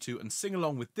ask you to and sing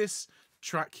along with this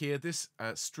track here, this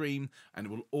stream, and it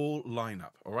will all line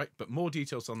up, all right? But more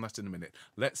details on that in a minute.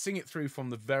 Let's sing it through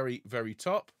from the very, very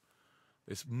top.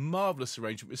 This marvellous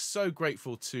arrangement. We're so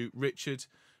grateful to Richard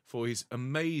for his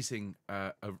amazing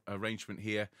arrangement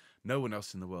here. No one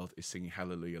else in the world is singing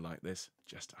hallelujah like this,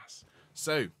 just us.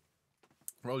 So,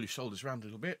 roll your shoulders around a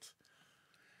little bit.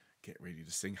 Get ready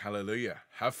to sing hallelujah.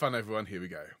 Have fun, everyone. Here we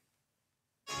go.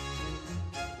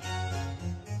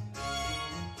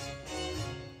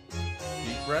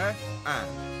 Deep breath and...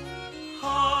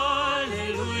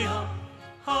 Hallelujah,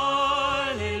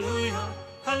 hallelujah,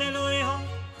 hallelujah,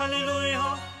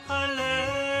 hallelujah,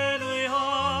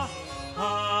 hallelujah,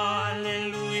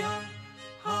 hallelujah,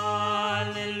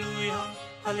 hallelujah,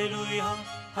 hallelujah,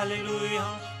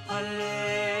 hallelujah,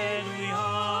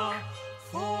 hallelujah.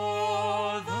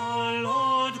 For the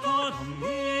Lord God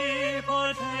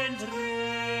omnipotent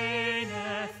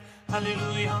reigneth.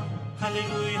 Hallelujah,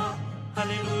 hallelujah,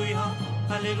 hallelujah,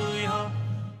 hallelujah.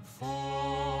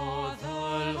 For the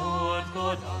Lord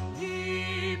God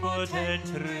omnipotent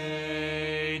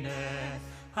reigneth.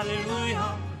 Hallelujah,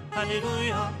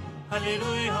 hallelujah,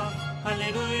 hallelujah,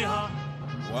 hallelujah.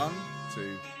 1,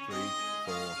 2, 3,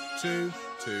 4. 2,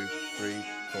 2, 3,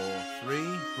 4,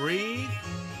 3. Breathe.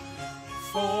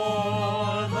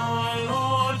 For the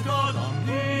Lord God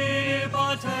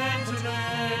omnipotent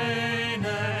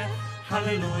reigneth.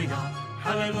 Hallelujah,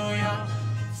 hallelujah.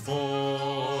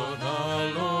 For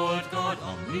the Lord God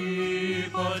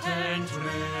omnipotent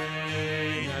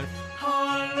reigneth.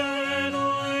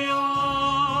 Hallelujah.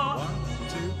 1,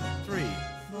 2, 3.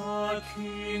 The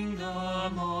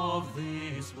kingdom of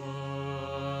this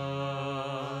world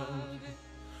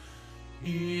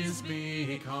is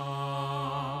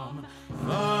become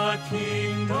the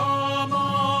kingdom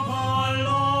of our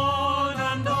Lord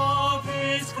and of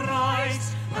his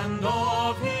Christ, and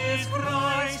of his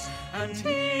Christ, and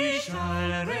he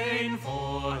shall reign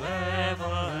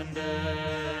forever and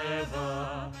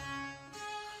ever.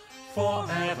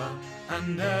 Forever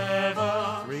and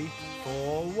ever. 3,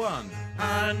 4, 1.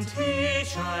 And he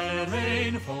shall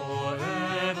reign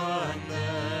forever and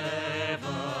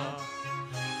ever.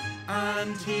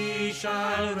 And he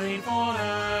shall reign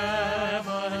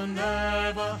forever and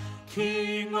ever,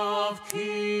 King of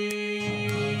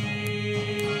kings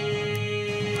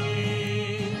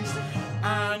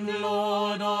and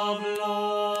Lord of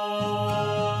lords.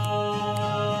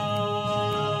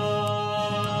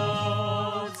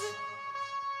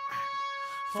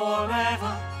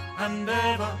 forever and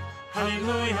ever.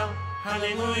 Hallelujah,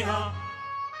 hallelujah.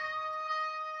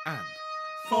 And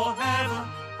Forever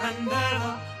and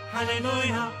ever.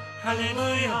 Hallelujah,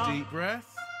 hallelujah. deep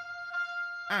breath.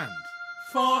 And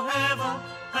Forever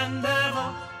and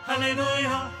ever.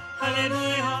 Hallelujah,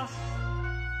 hallelujah.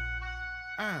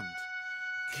 and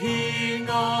King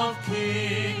of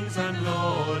kings and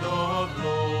Lord of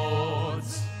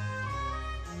lords.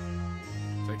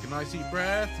 take a nice deep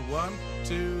breath. 1,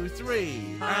 2,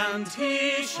 3. And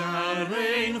he shall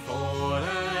reign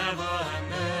forever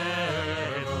and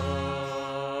ever.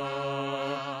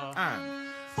 And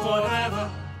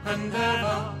Forever and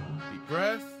ever. deep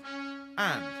breath.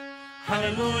 And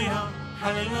Hallelujah,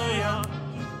 hallelujah.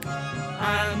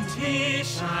 And he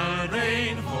shall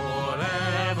reign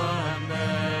forever and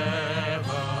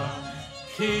ever.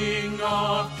 King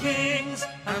of kings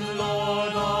and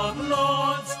Lord of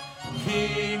lords.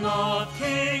 King of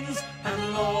kings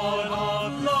and Lord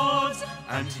of lords.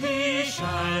 And he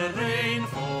shall reign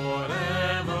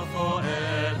forever,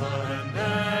 forever and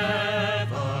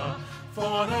ever.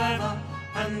 Forever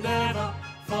and ever,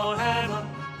 forever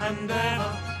and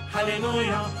ever.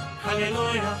 Hallelujah,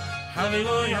 hallelujah,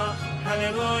 hallelujah,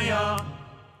 hallelujah.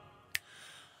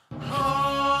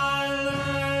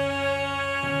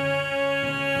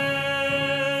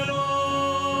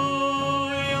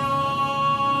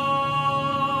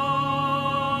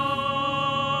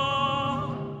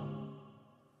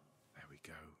 there we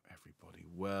go, everybody.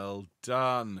 Well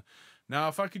done. Now,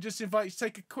 if I could just invite you to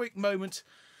take a quick moment,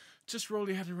 just roll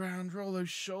your head around, roll those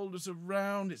shoulders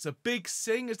around. It's a big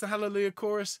sing, it's the Hallelujah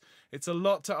Chorus. It's a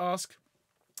lot to ask.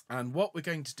 And what we're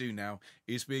going to do now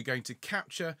is we're going to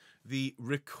capture the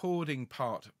recording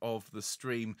part of the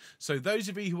stream. So those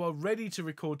of you who are ready to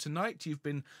record tonight, you've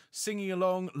been singing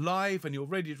along live and you're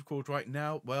ready to record right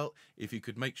now, well, if you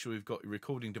could make sure you've got your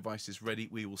recording devices ready,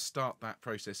 we will start that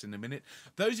process in a minute.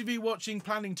 Those of you watching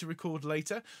planning to record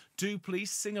later, do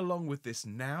please sing along with this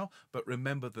now, but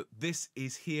remember that this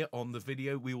is here on the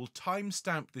video. We will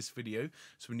timestamp this video,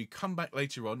 so when you come back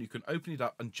later on, you can open it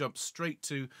up and jump straight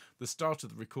to the start of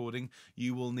the recording.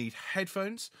 You will need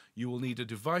headphones, you will need a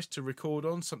device to record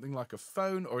on, something like a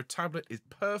phone or a tablet is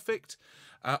perfect.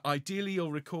 Ideally,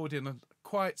 you'll record in a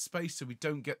quiet space so we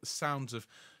don't get the sounds of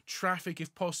traffic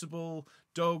if possible,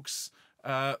 dogs,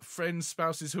 friends,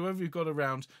 spouses, whoever you've got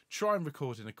around. Try and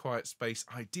record in a quiet space,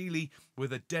 ideally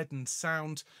with a deadened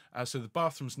sound, so the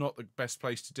bathroom's not the best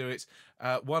place to do it.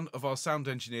 One of our sound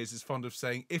engineers is fond of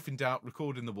saying, if in doubt,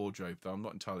 record in the wardrobe, though I'm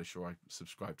not entirely sure I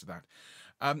subscribe to that.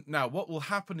 Now, what will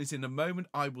happen is in a moment,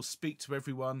 I will speak to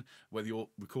everyone, whether you're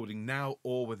recording now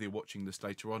or whether you're watching this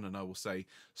later on, and I will say,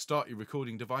 start your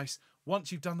recording device.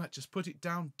 Once you've done that, just put it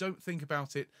down. Don't think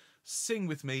about it. Sing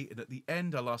with me. And at the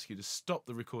end, I'll ask you to stop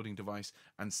the recording device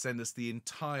and send us the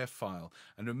entire file.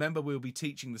 And remember, we'll be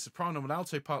teaching the soprano and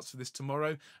alto parts for this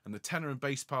tomorrow and the tenor and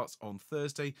bass parts on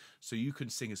Thursday. So you can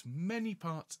sing as many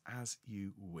parts as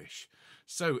you wish.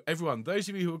 So everyone, those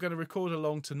of you who are going to record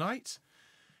along tonight,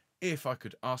 if I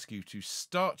could ask you to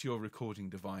start your recording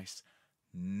device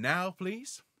now,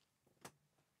 please.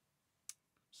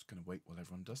 Just going to wait while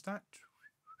everyone does that.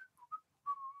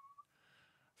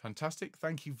 Fantastic.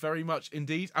 Thank you very much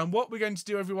indeed. And what we're going to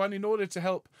do, everyone, in order to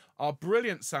help our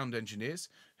brilliant sound engineers,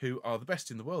 who are the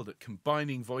best in the world at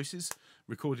combining voices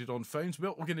recorded on phones,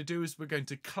 what we're going to do is we're going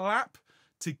to clap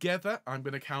together. I'm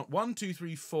going to count 1, 2,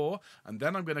 3, 4, and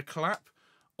then I'm going to clap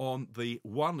on the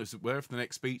 1, as it were, for the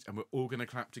next beat, and we're all going to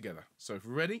clap together. So if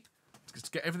we're ready,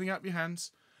 just get everything out of your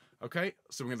hands. Okay,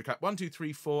 so we're going to clap 1, 2,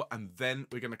 3, 4, and then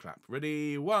we're going to clap.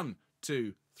 Ready? 1,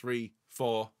 2, 3,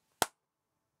 4.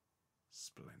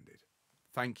 Splendid.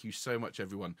 Thank you so much,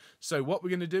 everyone. So what we're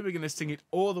going to do, we're going to sing it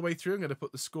all the way through. I'm going to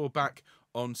put the score back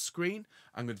on screen.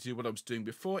 I'm going to do what I was doing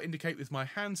before, indicate with my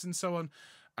hands and so on.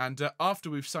 And after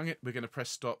we've sung it, we're going to press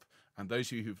stop. And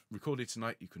those of you who've recorded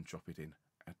tonight, you can drop it in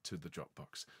to the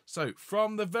Dropbox. So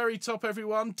from the very top,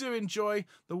 everyone, do enjoy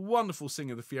the wonderful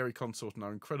singing of the Fieri Consort and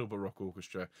our incredible Baroque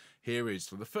Orchestra. Here is,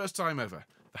 for the first time ever,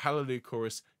 the Hallelujah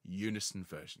Chorus unison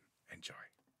version. Enjoy.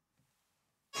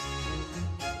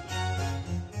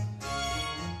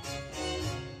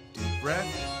 Deep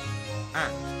breath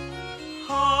and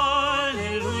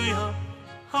Hallelujah,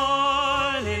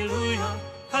 hallelujah,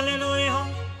 hallelujah,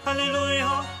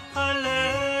 hallelujah,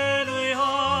 hallelujah,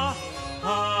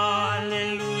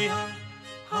 hallelujah,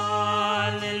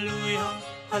 hallelujah,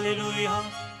 hallelujah,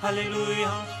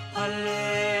 hallelujah,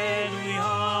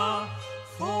 hallelujah.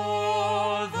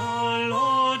 For the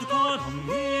Lord God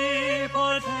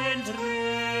omnipotent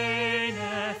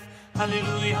reigneth.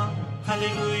 Hallelujah,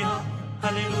 hallelujah,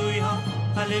 hallelujah,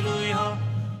 hallelujah.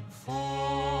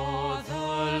 For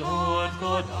the Lord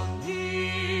God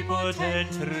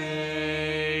omnipotent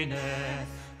reigneth.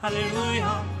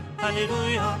 Hallelujah,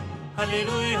 hallelujah,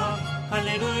 hallelujah,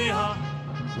 hallelujah.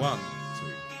 1, 2,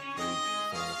 3,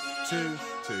 4. 2,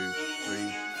 2,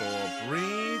 3, 4.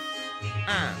 Breathe.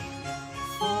 And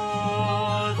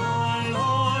For the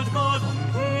Lord God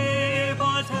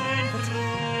omnipotent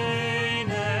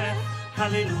reigneth.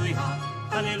 Hallelujah,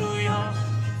 hallelujah.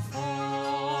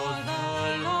 For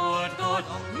the Lord God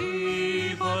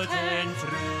omnipotent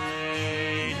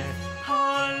reigneth.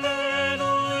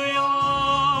 Hallelujah.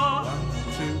 1,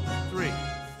 2, 3.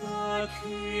 The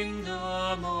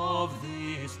kingdom of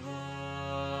this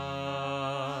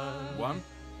world 1,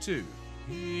 2.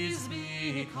 is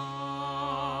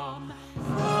become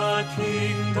the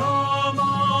kingdom of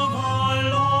our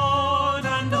Lord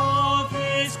and of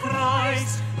his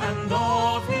Christ, and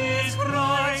of his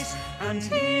Christ, and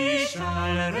he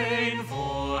shall reign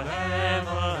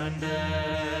forever and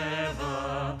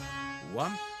ever.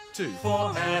 1, 2.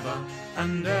 Forever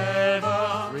and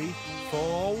ever. 3,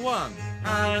 4, 1.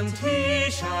 And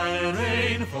he shall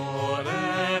reign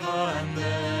forever and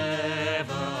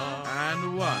ever.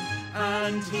 And 1.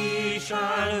 And he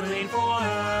shall reign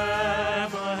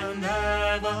forever and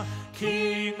ever,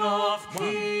 King of 1, 2,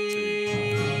 3,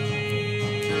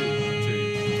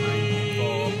 kings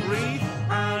 4. Breathe.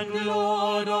 and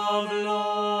Lord of lords.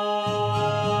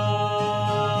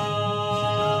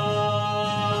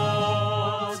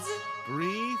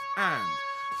 Breathe. And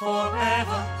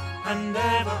Forever and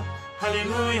ever,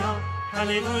 hallelujah,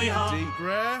 hallelujah. deep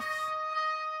breath.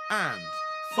 And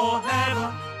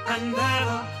Forever and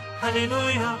ever,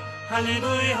 hallelujah,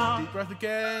 hallelujah. deep breath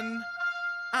again.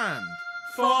 And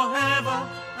Forever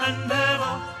and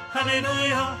ever,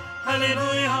 hallelujah,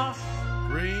 hallelujah.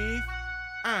 breathe.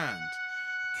 And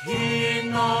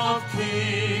King of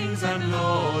kings and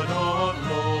Lord of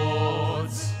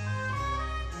lords.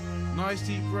 nice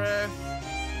deep breath.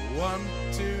 1,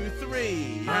 2,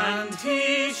 3. And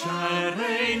he shall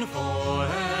reign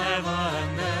forever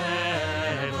and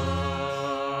ever.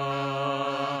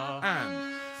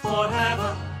 And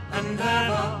Forever and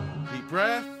ever, deep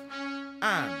breath.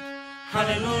 And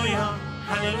hallelujah,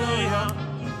 hallelujah.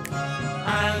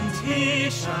 And he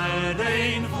shall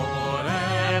reign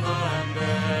forever and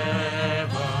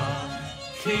ever.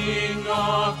 King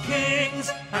of kings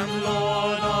and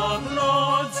Lord of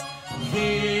lords.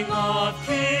 King of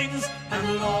kings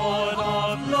and Lord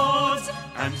of lords.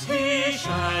 And he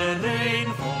shall reign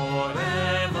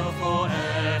forever,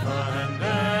 forever and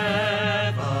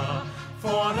ever.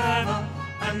 Forever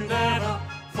and ever,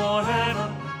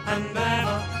 forever and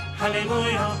ever.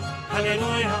 Hallelujah,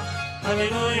 hallelujah,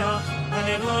 hallelujah,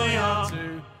 hallelujah.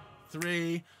 2,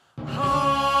 3.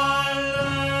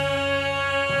 Hallelujah.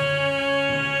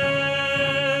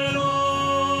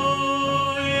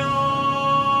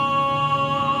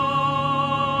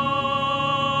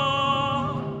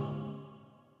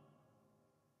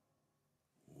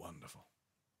 Wonderful.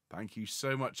 Thank you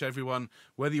so much, everyone.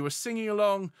 Whether you were singing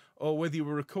along or whether you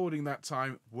were recording that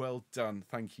time, well done.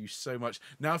 Thank you so much.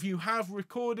 Now, if you have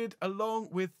recorded along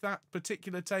with that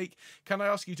particular take, can I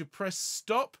ask you to press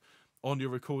stop on your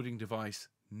recording device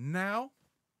now?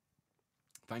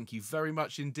 Thank you very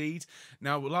much indeed.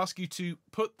 Now, we'll ask you to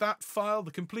put that file,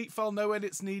 the complete file, no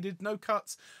edits needed, no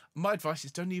cuts. My advice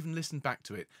is don't even listen back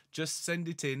to it. Just send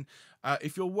it in.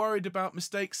 If you're worried about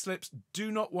mistakes, slips,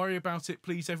 do not worry about it,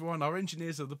 please, everyone. Our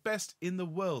engineers are the best in the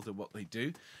world at what they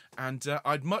do. And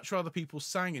I'd much rather people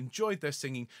enjoyed their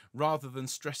singing, rather than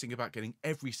stressing about getting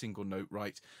every single note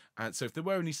right. And so if there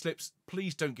were any slips,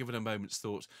 please don't give it a moment's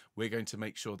thought. We're going to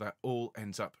make sure that all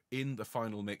ends up in the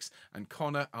final mix. And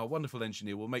Connor, our wonderful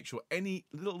engineer, will make sure any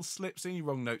little slips, any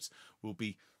wrong notes will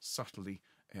be subtly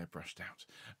airbrushed out.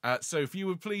 So if you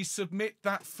would please submit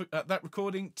that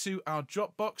recording to our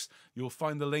Dropbox, you'll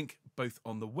find the link both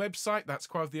on the website, that's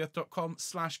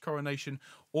choiroftheearth.com/coronation,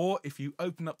 or if you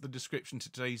open up the description to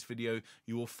today's video,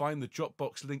 you will find the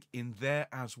Dropbox link in there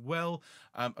as well.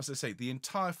 As I say, the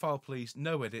entire file, please,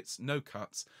 no edits, no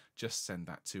cuts, just send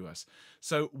that to us.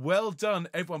 So well done,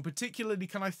 everyone. Particularly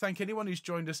can I thank anyone who's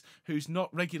joined us who's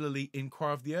not regularly in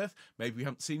Choir of the Earth. Maybe we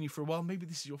haven't seen you for a while. Maybe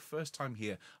this is your first time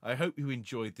here. I hope you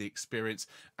enjoyed the experience,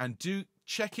 and do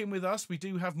check in with us. We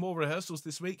do have more rehearsals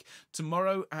this week.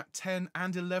 Tomorrow at 10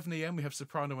 and 11 a.m. we have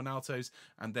soprano and altos,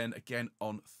 and then again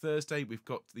on Thursday we've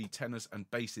got the tenors and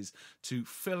basses to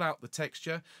fill out the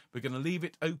texture. We're going to leave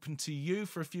it open to you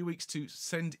for a few weeks to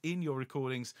send in your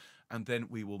recordings, and then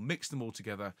we will mix them all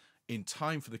together in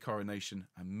time for the coronation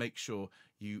and make sure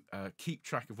you keep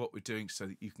track of what we're doing so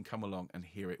that you can come along and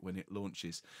hear it when it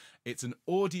launches. It's an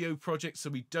audio project, so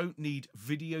we don't need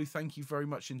video. Thank you very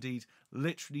much indeed.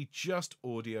 Literally just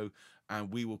audio,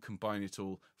 and we will combine it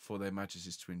all for their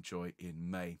Majesties to enjoy in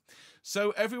May.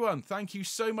 So everyone, thank you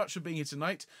so much for being here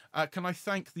tonight. Can I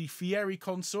thank the Fieri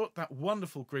Consort, that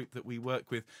wonderful group that we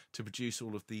work with to produce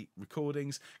all of the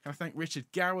recordings. Can I thank Richard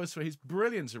Gowers for his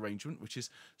brilliant arrangement, which is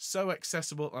so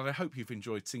accessible, and I hope you've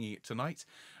enjoyed singing it tonight.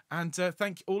 And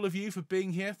thank all of you for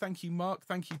being here. Thank you, Mark.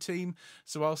 Thank you, team.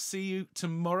 So I'll see you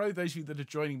tomorrow, those of you that are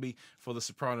joining me for the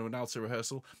soprano and alto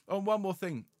rehearsal. Oh, one more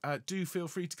thing. Do feel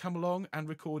free to come along and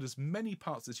record as many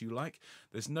parts as you like.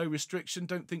 There's no restriction.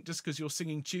 Don't think just because you're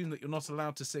singing tune that you're not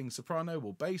allowed to sing soprano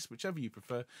or bass, whichever you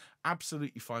prefer.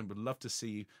 Absolutely fine. Would love to see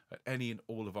you at any and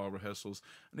all of our rehearsals.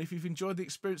 And if you've enjoyed the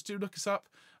experience, do look us up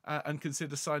and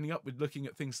consider signing up. We're looking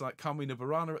at things like Carmina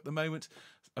Burana at the moment,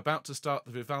 about to start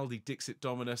the Vivaldi Dixit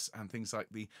Dominus, and things like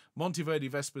the Monteverdi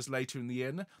Vespers later in the year,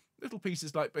 and little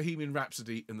pieces like Bohemian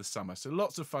Rhapsody in the summer. So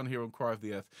lots of fun here on Choir of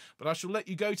the Earth. But I shall let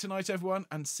you go tonight, everyone,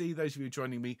 and see those of you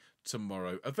joining me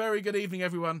tomorrow. A very good evening,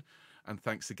 everyone, and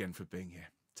thanks again for being here.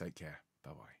 Take care.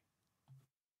 Bye-bye.